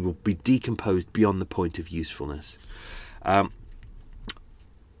 otherwise he will be decomposed beyond the point of usefulness.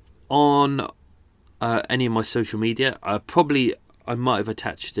 On any of my social media, I might have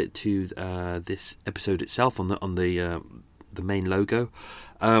attached it to this episode itself on the main logo.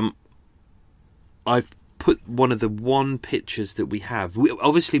 I've put one of the pictures that we have.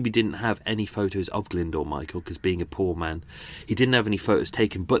 Obviously, we didn't have any photos of Glyndor Michael because, being a poor man, he didn't have any photos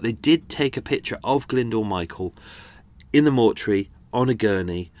taken. But they did take a picture of Glyndor Michael in the mortuary on a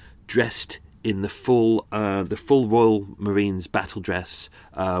gurney, dressed in the full Royal Marines battle dress,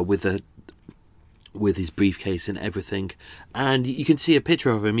 with his briefcase and everything. And you can see a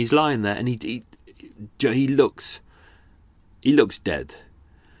picture of him. He's lying there, and he looks dead.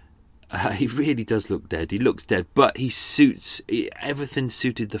 He really does look dead. He looks dead, but everything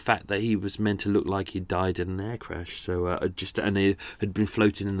suited the fact that he was meant to look like he died in an air crash. So and he had been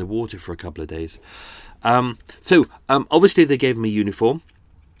floating in the water for a couple of days. Obviously they gave him a uniform,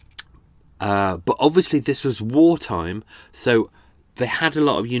 but obviously this was wartime, so they had a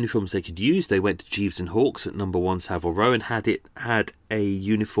lot of uniforms they could use. They went to Jeeves and Hawkes at number 1 Savile Row and had a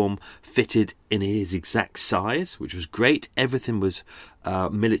uniform fitted in his exact size, which was great. Everything was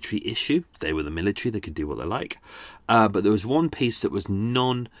military issue. They were the military, they could do what they like. But there was one piece that was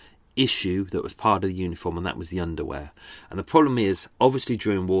non-issue that was part of the uniform, and that was the underwear. And the problem is, obviously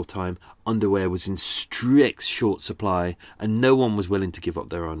during wartime, underwear was in strict short supply and no one was willing to give up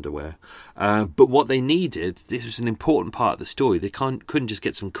their underwear. But what they needed, this was an important part of the story, they couldn't just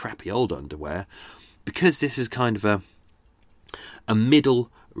get some crappy old underwear, because this is kind of a middle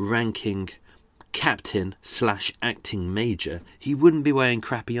ranking captain / acting major. He wouldn't be wearing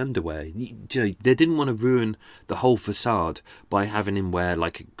crappy underwear. They didn't want to ruin the whole facade by having him wear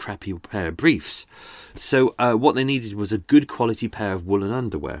like a crappy pair of briefs. So what they needed was a good quality pair of woolen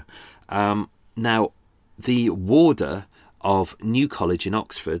underwear. Now, the warder of New College in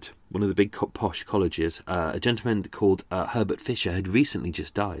Oxford, one of the big posh colleges, a gentleman called Herbert Fisher, had recently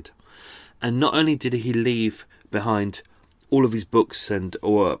just died. And not only did he leave behind all of his books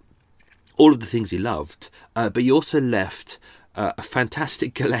or all of the things he loved, but he also left a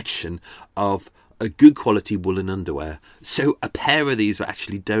fantastic collection of a good quality woolen underwear. So a pair of these were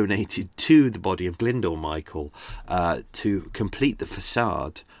actually donated to the body of Glyndor Michael to complete the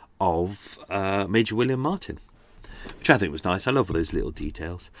facade of Major William Martin, which I think was nice. I love all those little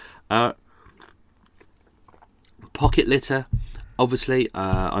details. Pocket litter, obviously,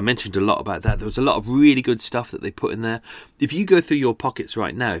 I mentioned a lot about that. There was a lot of really good stuff that they put in there. If you go through your pockets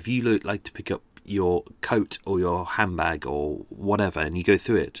right now, if you like to pick up your coat or your handbag or whatever, and you go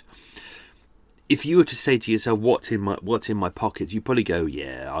through it, if you were to say to yourself, what's in my pockets, you probably go,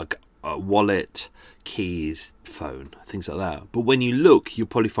 yeah, a wallet, keys, phone, things like that. But when you look, you'll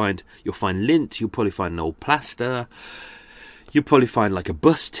find lint, you'll probably find an old plaster, you'll probably find like a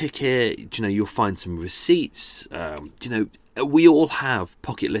bus ticket, you'll find some receipts, we all have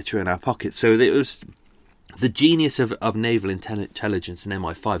pocket litter in our pockets. So it was the genius of naval intelligence and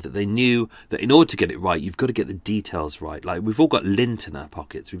MI5 that they knew that in order to get it right, you've got to get the details right. Like, we've all got lint in our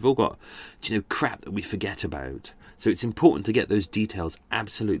pockets. We've all got, crap that we forget about. So it's important to get those details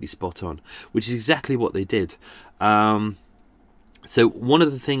absolutely spot on, which is exactly what they did. So one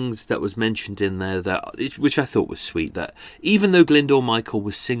of the things that was mentioned in there, which I thought was sweet, that even though Glyndŵr Michael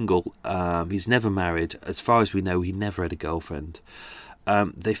was single, he's never married. As far as we know, he never had a girlfriend.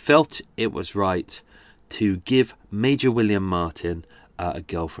 They felt it was right to give Major William Martin a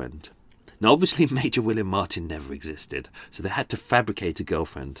girlfriend. Now, obviously, Major William Martin never existed, so they had to fabricate a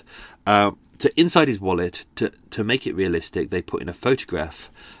girlfriend. To inside his wallet, to make it realistic, they put in a photograph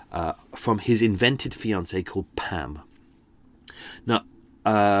from his invented fiancée called Pam. Now,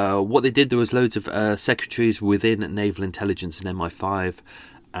 what they did, there was loads of secretaries within Naval Intelligence and MI5,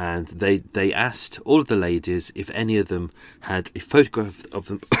 and they asked all of the ladies if any of them had a photograph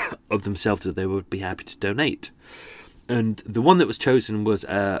of themselves that they would be happy to donate. And the one that was chosen was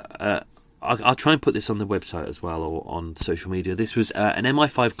I'll try and put this on the website as well, or on social media. This was an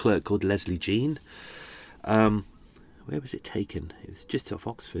MI5 clerk called Leslie Jean. Where was it taken? It was just off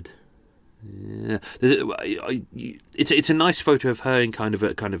Oxford. Yeah, it's a nice photo of her in kind of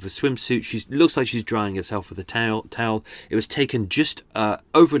a swimsuit. She looks like she's drying herself with a towel. It was taken just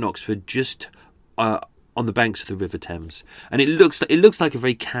over in Oxford, just on the banks of the River Thames, and it looks like a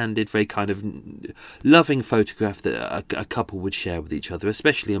very candid, very kind of loving photograph that a couple would share with each other,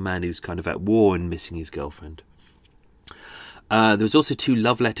 especially a man who's kind of at war and missing his girlfriend. There was also 2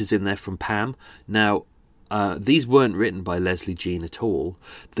 love letters in there from Pam. Now, these weren't written by Leslie Jean at all.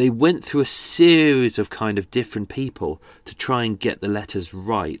 They went through a series of kind of different people to try and get the letters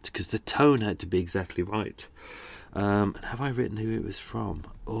right, because the tone had to be exactly right. And have I written who it was from?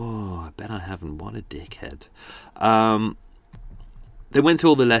 Oh, I bet I haven't. What a dickhead. They went through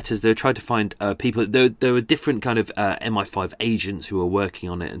all the letters. They tried to find people. There were different kind of MI5 agents who were working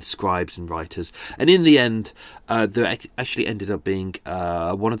on it, and scribes and writers. And in the end, there actually ended up being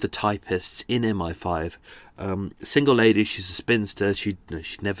one of the typists in MI5. Single lady. She's a spinster. She'd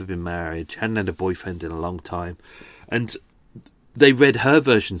never been married. She hadn't had a boyfriend in a long time. And they read her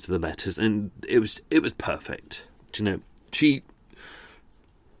versions of the letters, and it was perfect. She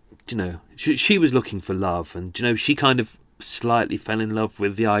was looking for love, and she kind of slightly fell in love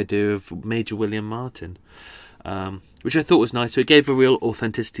with the idea of Major William Martin, which I thought was nice. So it gave a real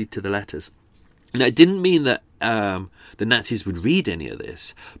authenticity to the letters. Now, it didn't mean that the Nazis would read any of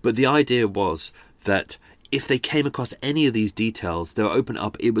this, but the idea was that if they came across any of these details, they were open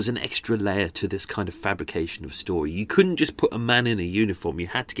up. It was an extra layer to this kind of fabrication of a story. You couldn't just put a man in a uniform. You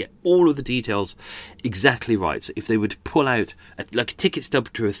had to get all of the details exactly right. So if they would pull out like a ticket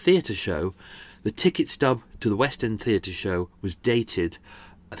stub to a theatre show, the ticket stub to the West End Theatre show was dated,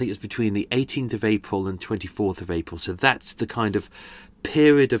 I think it was between the 18th of April and 24th of April. So that's the kind of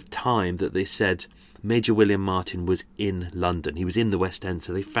period of time that they said Major William Martin was in London. He was in the West End,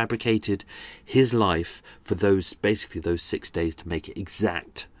 so they fabricated his life for basically those 6 days to make it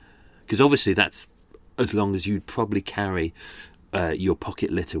exact. Because obviously that's as long as you'd probably carry your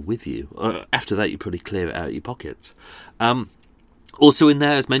pocket litter with you. After that, you probably clear it out of your pockets. Also in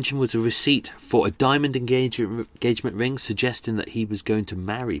there, as mentioned, was a receipt for a diamond engagement ring, suggesting that he was going to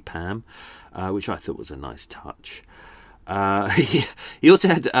marry Pam, which I thought was a nice touch. He also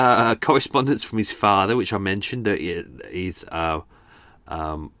had correspondence from his father, which I mentioned, that he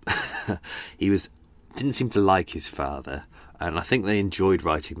didn't seem to like his father, and I think they enjoyed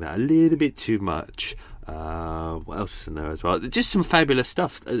writing that a little bit too much. What else is in there as well? Just some fabulous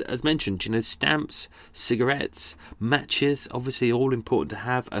stuff, as mentioned. Stamps, cigarettes, matches, obviously all important to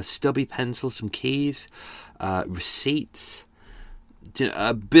have. A stubby pencil, some keys, receipts.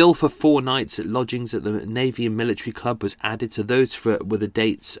 A bill for 4 nights at lodgings at the Navy and Military Club was added. So those were the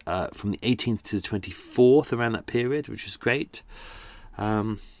dates from the 18th to the 24th, around that period, which was great.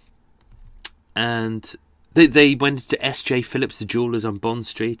 And they went to S.J. Phillips, the jewellers on Bond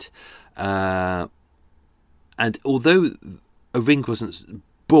Street. And although a ring wasn't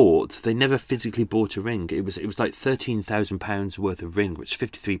bought, they never physically bought a ring. It was like £13,000 worth of ring, which is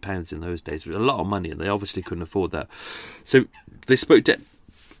 £53 in those days. It was a lot of money, and they obviously couldn't afford that. So they spoke to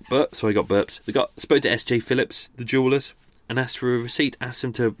Sorry, I got burps. They spoke to S.J. Phillips, the jewellers, and asked for a receipt, asked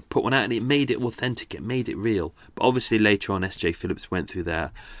them to put one out, and it made it authentic, it made it real. But obviously later on, S.J. Phillips went through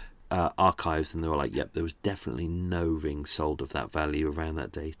their archives, and they were like, yep, there was definitely no ring sold of that value around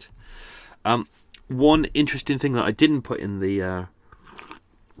that date. One interesting thing that I didn't put in the...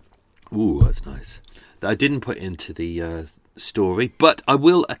 Ooh, that's nice. That I didn't put into the story, but I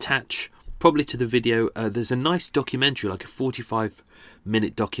will attach probably to the video. There's a nice documentary, like a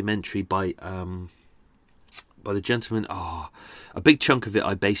 45-minute documentary by the gentleman. A big chunk of it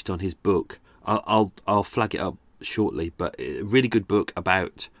I based on his book. I'll flag it up shortly, but a really good book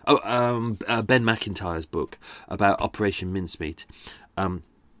about Ben McIntyre's book about Operation Mincemeat.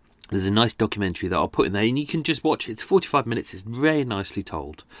 There's a nice documentary that I'll put in there, and you can just watch it. It's 45 minutes. It's very nicely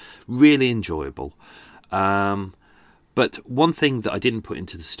told, really enjoyable. But one thing that I didn't put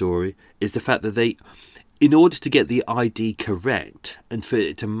into the story is the fact that they, in order to get the ID correct and for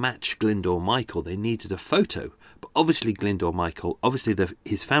it to match Glyndor Michael, they needed a photo. But obviously Glyndor Michael,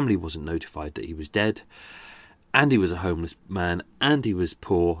 his family wasn't notified that he was dead, and he was a homeless man, and he was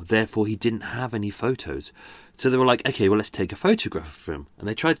poor, therefore he didn't have any photos. So they were like, okay, well, let's take a photograph of him. And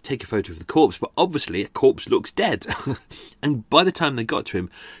they tried to take a photo of the corpse, but obviously a corpse looks dead. And by the time they got to him,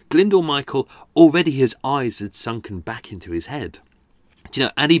 Glyndor Michael, already his eyes had sunken back into his head. Do you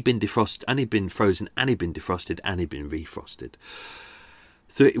know, and he'd been defrosted, and he'd been frozen, and he'd been defrosted, and he'd been refrosted.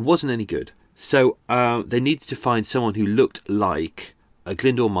 So it wasn't any good. So they needed to find someone who looked like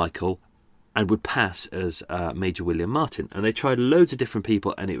Glyndor Michael and would pass as Major William Martin. And they tried loads of different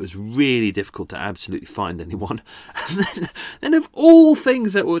people, and it was really difficult to absolutely find anyone. And then of all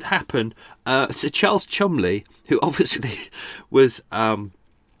things that would happen, Sir Charles Cholmondeley, who obviously was the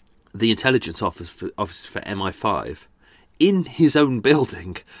intelligence officer for MI5, in his own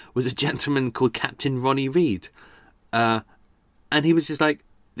building was a gentleman called Captain Ronnie Reid. And he was just like,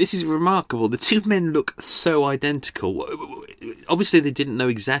 this is remarkable. The two men look so identical. Obviously, they didn't know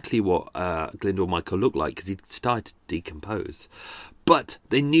exactly what Glyndor Michael looked like because he'd started to decompose. But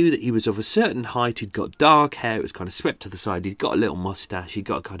they knew that he was of a certain height. He'd got dark hair. It was kind of swept to the side. He'd got a little moustache. He'd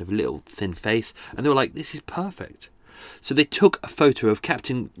got a kind of little thin face. And they were like, this is perfect. So they took a photo of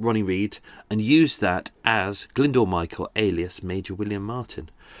Captain Ronnie Reid and used that as Glyndor Michael, alias Major William Martin.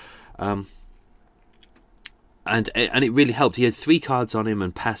 And it really helped. He had 3 cards on him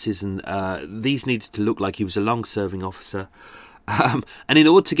and passes, and these needed to look like he was a long-serving officer. And in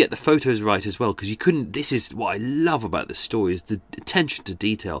order to get the photos right as well, because you couldn't... This is what I love about the story, is the attention to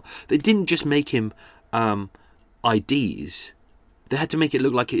detail. They didn't just make him IDs. They had to make it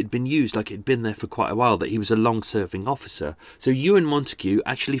look like it had been used, like it had been there for quite a while, that he was a long-serving officer. So Ewan Montague,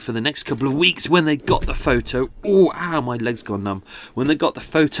 actually for the next couple of weeks, when they got the photo... my leg's gone numb. When they got the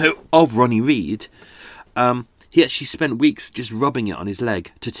photo of Ronnie Reid... he actually spent weeks just rubbing it on his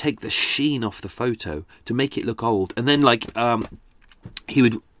leg to take the sheen off the photo, to make it look old. And then, he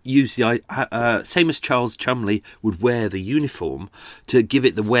would use the... same as Charles Cholmondeley would wear the uniform to give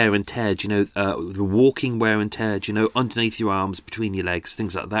it the wear and tear, the walking wear and tear, underneath your arms, between your legs,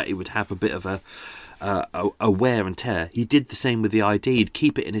 things like that. It would have a bit of a wear and tear. He did the same with the ID. He'd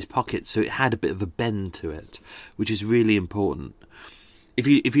keep it in his pocket so it had a bit of a bend to it, which is really important. If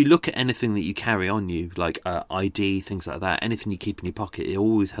you look at anything that you carry on you, like ID, things like that, anything you keep in your pocket, it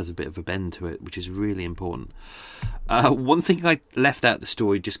always has a bit of a bend to it, which is really important. One thing I left out the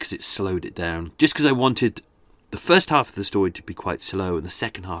story just because it slowed it down, just because I wanted the first half of the story to be quite slow and the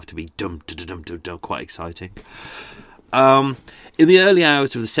second half to be quite exciting. In the early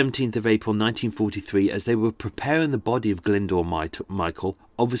hours of the 17th of April 1943, as they were preparing the body of Glyndor Michael,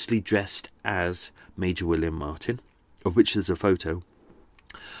 obviously dressed as Major William Martin, of which there's a photo,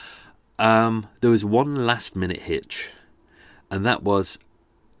 there was one last-minute hitch, and that was,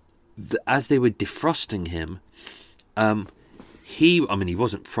 as they were defrosting him, he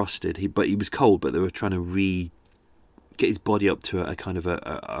wasn't frosted, but he was cold, but they were trying to get his body up to a kind of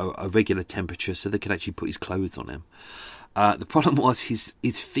a regular temperature so they could actually put his clothes on him. The problem was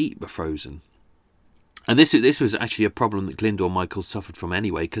his feet were frozen. And this was actually a problem that Glyndor Michael suffered from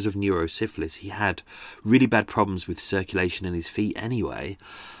anyway, because of neurosyphilis. He had really bad problems with circulation in his feet anyway.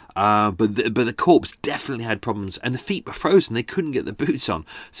 But the corpse definitely had problems, and the feet were frozen. They couldn't get the boots on,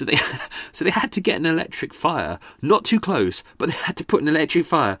 so they had to get an electric fire, not too close, but they had to put an electric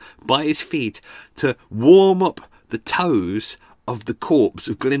fire by his feet to warm up the toes of the corpse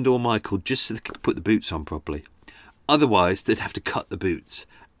of Glyndor Michael, just so they could put the boots on properly. Otherwise, they'd have to cut the boots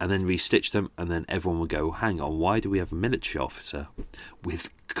and then restitch them, and then everyone would go, hang on, why do we have a military officer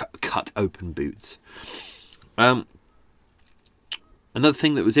with cut open boots? Another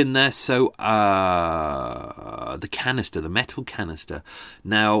thing that was in there, so the canister, the metal canister.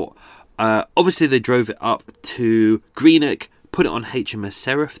 Now, obviously they drove it up to Greenock, put it on HMS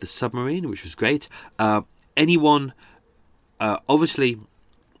Seraph, the submarine, which was great. Obviously,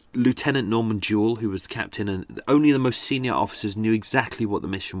 Lieutenant Norman Jewell, who was the captain, and only the most senior officers knew exactly what the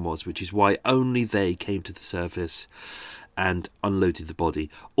mission was, which is why only they came to the surface and unloaded the body.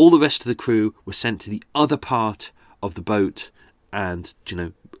 All the rest of the crew were sent to the other part of the boat and,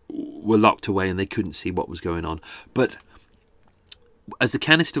 were locked away and they couldn't see what was going on. But as the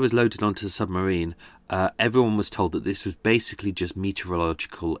canister was loaded onto the submarine, everyone was told that this was basically just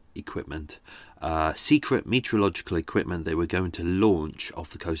meteorological equipment. Secret meteorological equipment they were going to launch off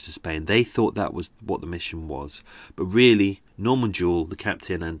the coast of Spain. They thought that was what the mission was. But really, Norman Jewell, the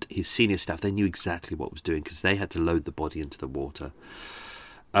captain, and his senior staff, they knew exactly what was doing because they had to load the body into the water.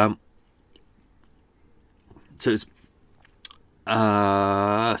 So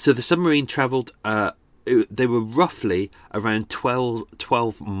the submarine travelled. They were roughly around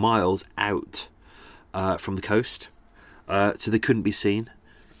 12 miles out from the coast, so they couldn't be seen.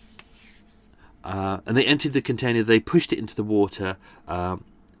 And they emptied the container. They pushed it into the water.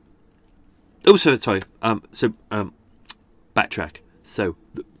 Backtrack. So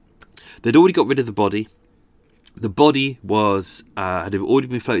they'd already got rid of the body. The body had already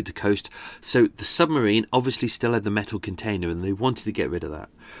been floated to coast, so the submarine obviously still had the metal container, and they wanted to get rid of that.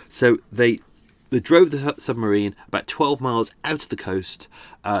 So they drove the submarine about 12 miles out of the coast.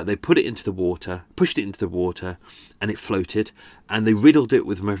 They put it into the water, pushed it into the water, and it floated. And they riddled it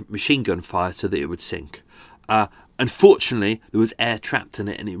with machine gun fire so that it would sink. Unfortunately, there was air trapped in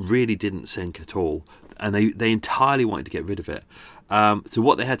it, and it really didn't sink at all. And they entirely wanted to get rid of it. So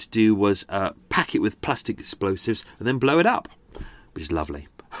what they had to do was pack it with plastic explosives and then blow it up, which is lovely.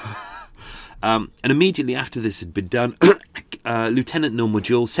 And immediately after this had been done, Lieutenant Norman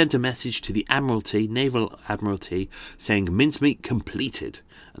Jewell sent a message to the Admiralty, Naval Admiralty, saying mincemeat completed,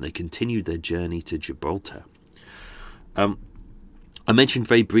 and they continued their journey to Gibraltar. I mentioned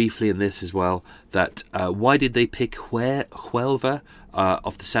very briefly in this as well that why did they pick Huelva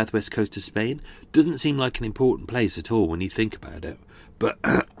off the southwest coast of Spain? Doesn't seem like an important place at all when you think about it, but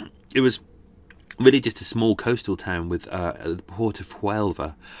it was really just a small coastal town with the port of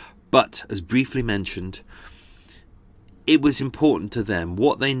Huelva. But, as briefly mentioned, it was important to them.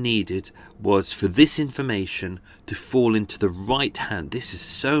 What they needed was for this information to fall into the right hand. This is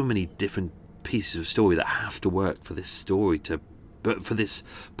so many different pieces of story that have to work for this story for this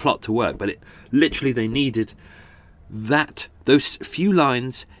plot to work. But they needed those few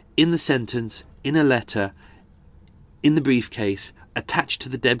lines in the sentence, in a letter, in the briefcase, attached to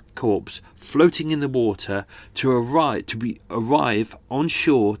the dead corpse, floating in the water, to arrive on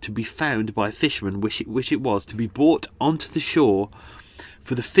shore, to be found by a fisherman, which it was, to be brought onto the shore,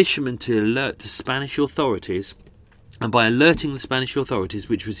 for the fisherman to alert the Spanish authorities, and by alerting the Spanish authorities,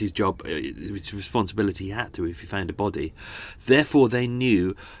 which was his job, his responsibility, he had to if he found a body. Therefore, they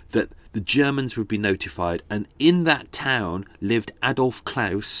knew that the Germans would be notified, and in that town lived Adolf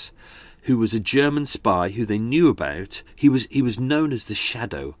Klaus, who was a German spy who they knew about. He was known as the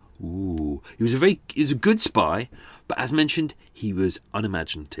Shadow. Ooh, he was a good spy, but as mentioned, he was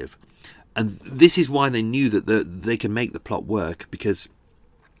unimaginative, and this is why they knew that they could make the plot work, because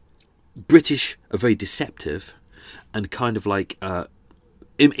British are very deceptive and kind of like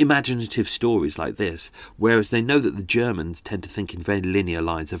imaginative stories like this, whereas they know that the Germans tend to think in very linear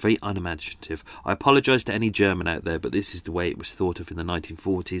lines. They're very unimaginative. I apologise to any German out there, but this is the way it was thought of in the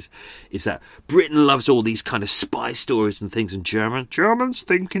 1940s, is that Britain loves all these kind of spy stories and things, and Germans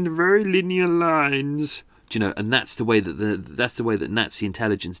think in very linear lines. Do you know? And that's the way that Nazi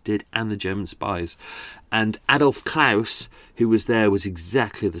intelligence did, and the German spies. And Adolf Klaus, who was there, was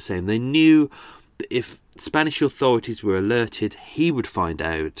exactly the same. They knew that if Spanish authorities were alerted, he would find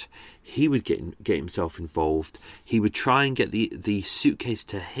out. He would get himself involved. He would try and get the suitcase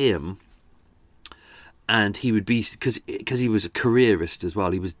to him, and he would be, because he was a careerist as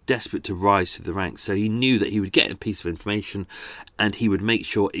well. He was desperate to rise through the ranks, so he knew that he would get a piece of information, and he would make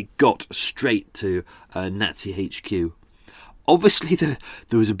sure it got straight to Nazi HQ. Obviously, there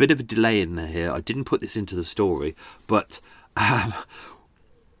was a bit of a delay in there here. I didn't put this into the story, but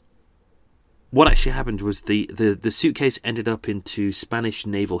what actually happened was the suitcase ended up into Spanish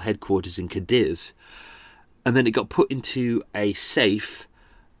naval headquarters in Cadiz, and then it got put into a safe,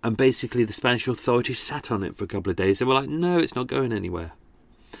 and basically the Spanish authorities sat on it for a couple of days. They were like, no, it's not going anywhere.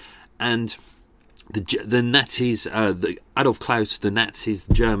 And the Nazis, Adolf Klaus, the Nazis,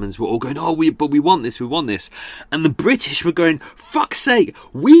 the Germans were all going, but we want this. And the British were going, fuck's sake,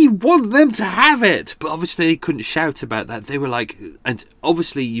 we want them to have it. But obviously they couldn't shout about that. They were like, and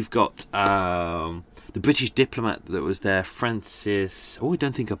obviously you've got the British diplomat that was there, Francis. I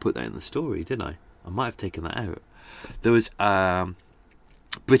don't think I put that in the story, did I? I might have taken that out. There was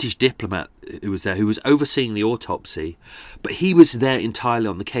British diplomat who was there, who was overseeing the autopsy, but he was there entirely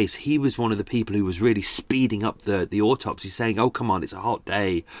on the case. He was one of the people who was really speeding up the autopsy, saying, "Oh, come on, it's a hot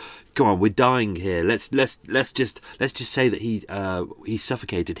day. Come on, we're dying here. Let's just say that he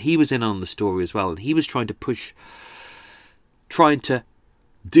suffocated." He was in on the story as well, and he was trying to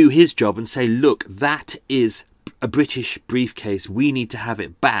do his job and say, look, that is a British briefcase. We need to have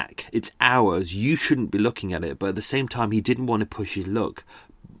it back. It's ours. You shouldn't be looking at it. But at the same time, he didn't want to push his luck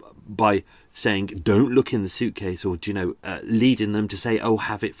by saying, don't look in the suitcase, or, leading them to say, oh,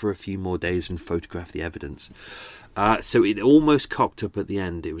 have it for a few more days and photograph the evidence. So it almost cocked up at the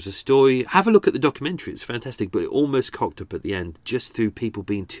end. It was a story. Have a look at the documentary. It's fantastic, but it almost cocked up at the end just through people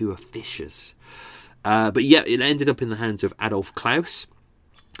being too officious. But yeah, it ended up in the hands of Adolf Klaus.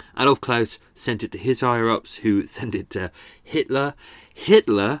 Adolf Klaus sent it to his higher-ups, who sent it to Hitler.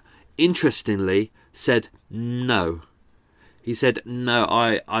 Hitler, interestingly, said no. He said, no,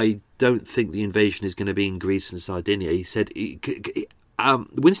 I don't think the invasion is going to be in Greece and Sardinia. He said,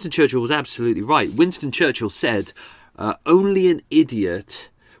 Winston Churchill was absolutely right. Winston Churchill said, only an idiot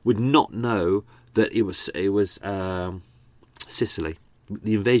would not know that it was Sicily.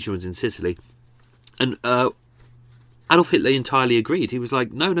 The invasion was in Sicily. And Adolf Hitler entirely agreed. He was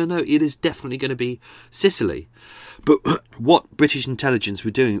like, no, it is definitely going to be Sicily. But what British intelligence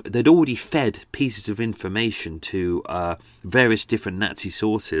were doing, they'd already fed pieces of information to various different Nazi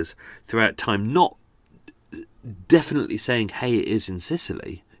sources throughout time, not definitely saying, hey, it is in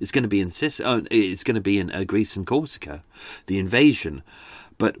Sicily. It's going to be in Sicily. It's going to be in Greece and Corsica, the invasion.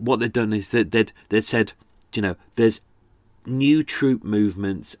 But what they'd done is that they'd said, there's new troop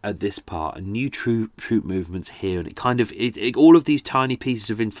movements at this part and new troop movements here, and it all of these tiny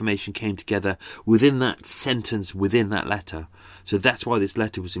pieces of information came together within that sentence, within that letter. So that's why this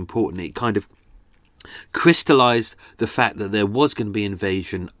letter was important. It kind of crystallized the fact that there was going to be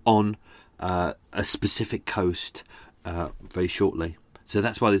invasion on a specific coast very shortly. So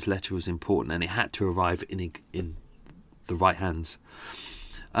that's why this letter was important, and it had to arrive in the right hands.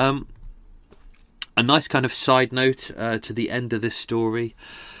 A nice kind of side note to the end of this story.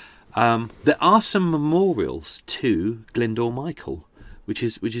 There are some memorials to Glyndŵr Michael, which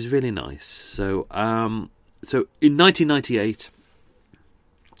is really nice. So in 1998,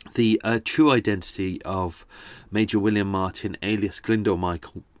 the true identity of Major William Martin, alias Glyndŵr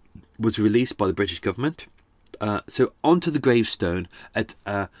Michael, was released by the British government. So onto the gravestone at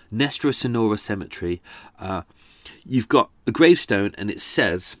Nestra Sonora Cemetery, you've got a gravestone, and it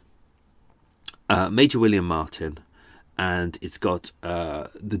says Major William Martin, and it's got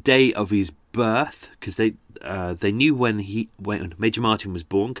the day of his birth, because they knew when Major Martin was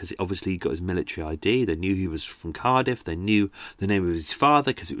born, because obviously he got his military ID. They knew he was from Cardiff. They knew the name of his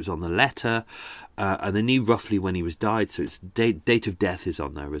father because it was on the letter, and they knew roughly when he was died. So its date of death is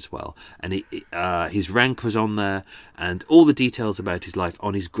on there as well, and his rank was on there, and all the details about his life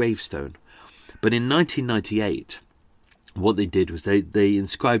on his gravestone. But in 1998, what they did was they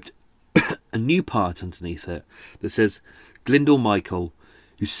inscribed a new part underneath it that says Glyndŵr Michael,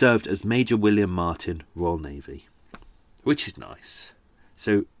 who served as Major William Martin, Royal Navy, which is nice.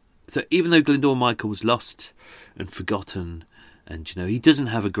 So even though Glyndŵr Michael was lost and forgotten, and he doesn't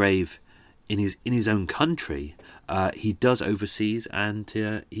have a grave in his own country, he does overseas, and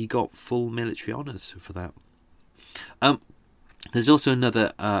he got full military honours for that. There's also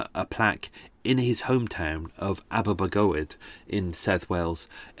another a plaque in his hometown of Aberbargowyd in South Wales.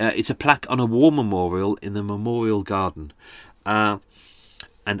 It's a plaque on a war memorial in the Memorial Garden. And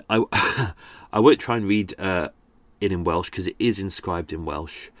I won't try and read it in Welsh, because it is inscribed in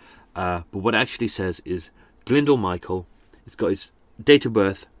Welsh. But what it actually says is Glyndŵr Michael. It's got his date of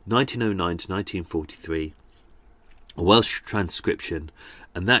birth, 1909 to 1943. A Welsh transcription,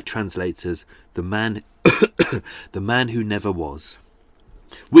 and that translates as the man who never was,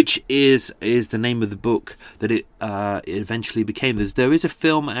 which is the name of the book that it eventually became. There is a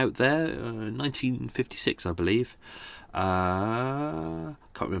film out there, 1956, I believe. Can't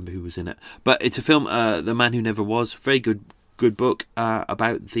remember who was in it, but it's a film, The Man Who Never Was. Very good book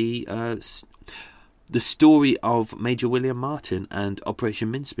about the story of Major William Martin and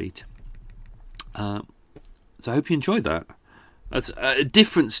Operation Mincemeat. So I hope you enjoyed that. That's a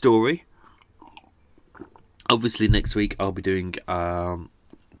different story. Obviously, next week I'll be doing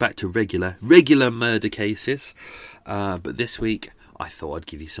back to regular murder cases. But this week I thought I'd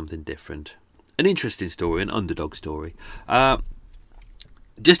give you something different. An interesting story, an underdog story.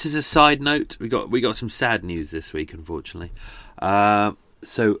 Just as a side note, we got some sad news this week, unfortunately.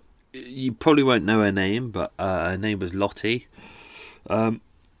 So you probably won't know her name, but her name was Lottie.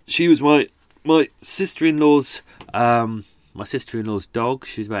 She was my sister-in-law's dog.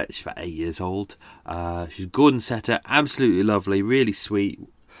 She's about 8 years old. She's a Gordon Setter, absolutely lovely, really sweet.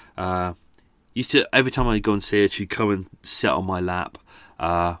 Used to, every time I go and see her, she'd come and sit on my lap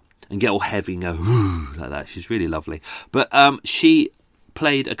and get all heavy and go like that. She's really lovely. But she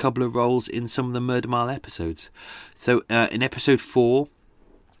played a couple of roles in some of the Murder Mile episodes. So in episode 4,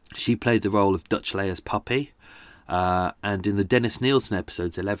 She played the role of Dutch Leia's puppy. And in the Dennis Nielsen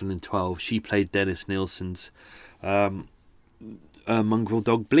episodes 11 and 12, she played Dennis Nielsen's mongrel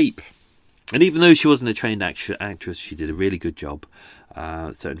dog Bleep. And even though she wasn't a trained actress, she did a really good job.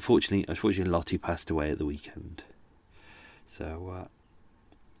 So unfortunately, Lottie passed away at the weekend. So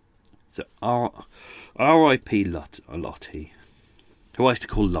R.I.P. Lottie, who I used to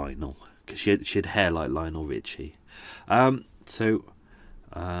call Lionel, because she had hair like Lionel Richie. I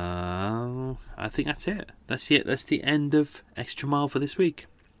think that's it. That's the end of Extra Mile for this week.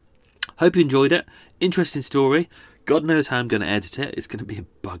 Hope you enjoyed it. Interesting story. God knows how I'm going to edit it. It's going to be a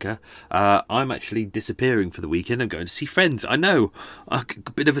bugger. I'm actually disappearing for the weekend. I'm going to see friends. I know. A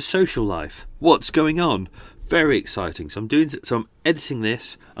bit of a social life. What's going on? Very exciting. So I'm editing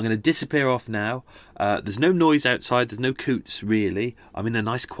this. I'm going to disappear off now. There's no noise outside. There's no coots, really. I'm in a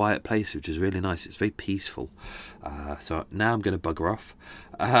nice quiet place, which is really nice. It's very peaceful. So now I'm going to bugger off.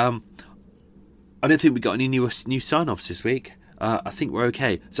 I don't think we got any new sign-offs this week. I think we're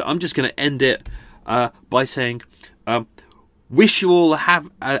okay. So I'm just going to end it by saying, wish you all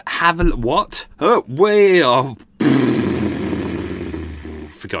have a what?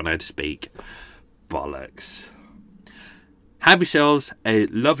 Forgotten how to speak. Bollocks. Have yourselves a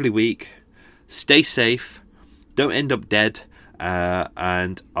lovely week. Stay safe. Don't end up dead.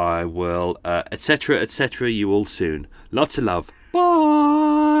 And I will, etc., you all soon. Lots of love.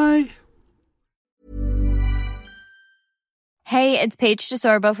 Bye. Hey, it's Paige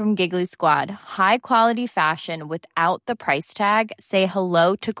DeSorbo from Giggly Squad. High quality fashion without the price tag. Say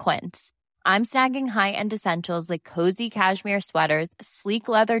hello to Quince. I'm snagging high-end essentials like cozy cashmere sweaters, sleek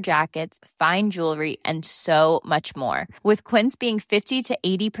leather jackets, fine jewelry, and so much more. With Quince being 50 to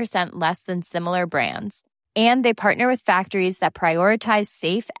 80% less than similar brands. And they partner with factories that prioritize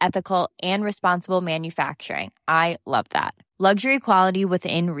safe, ethical, and responsible manufacturing. I love that. Luxury quality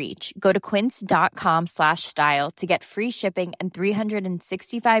within reach. Go to quince.com/style to get free shipping and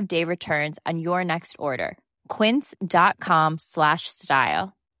 365-day returns on your next order.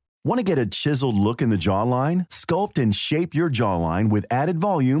 Quince.com/style. Want to get a chiseled look in the jawline? Sculpt and shape your jawline with added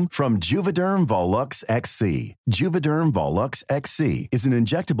volume from Juvederm Volux XC. Juvederm Volux XC is an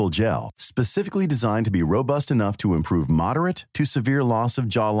injectable gel specifically designed to be robust enough to improve moderate to severe loss of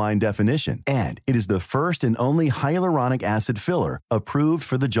jawline definition. And it is the first and only hyaluronic acid filler approved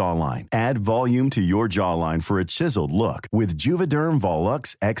for the jawline. Add volume to your jawline for a chiseled look with Juvederm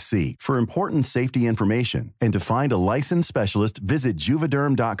Volux XC. For important safety information and to find a licensed specialist, visit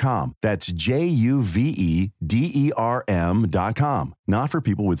Juvederm.com. That's Juvederm.com. Not for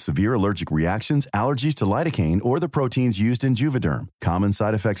people with severe allergic reactions, allergies to lidocaine, or the proteins used in Juvederm. Common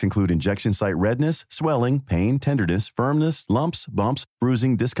side effects include injection site redness, swelling, pain, tenderness, firmness, lumps, bumps,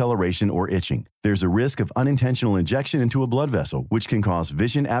 bruising, discoloration, or itching. There's a risk of unintentional injection into a blood vessel, which can cause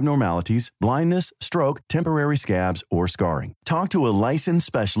vision abnormalities, blindness, stroke, temporary scabs, or scarring. Talk to a licensed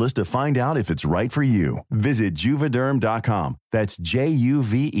specialist to find out if it's right for you. Visit Juvederm.com. That's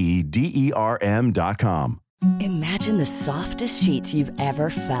Juvederm.com. Imagine the softest sheets you've ever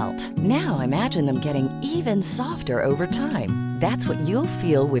felt. Now imagine them getting even softer over time. That's what you'll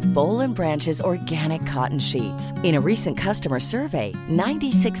feel with Boll & Branch's organic cotton sheets. In a recent customer survey,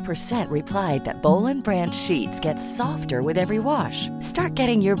 96% replied that Boll & Branch sheets get softer with every wash. Start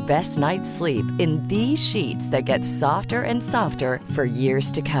getting your best night's sleep in these sheets that get softer and softer for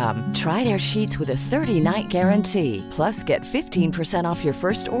years to come. Try their sheets with a 30-night guarantee. Plus, get 15% off your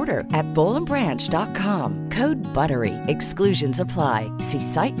first order at bollandbranch.com. Code BUTTERY. Exclusions apply. See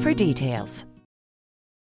site for details.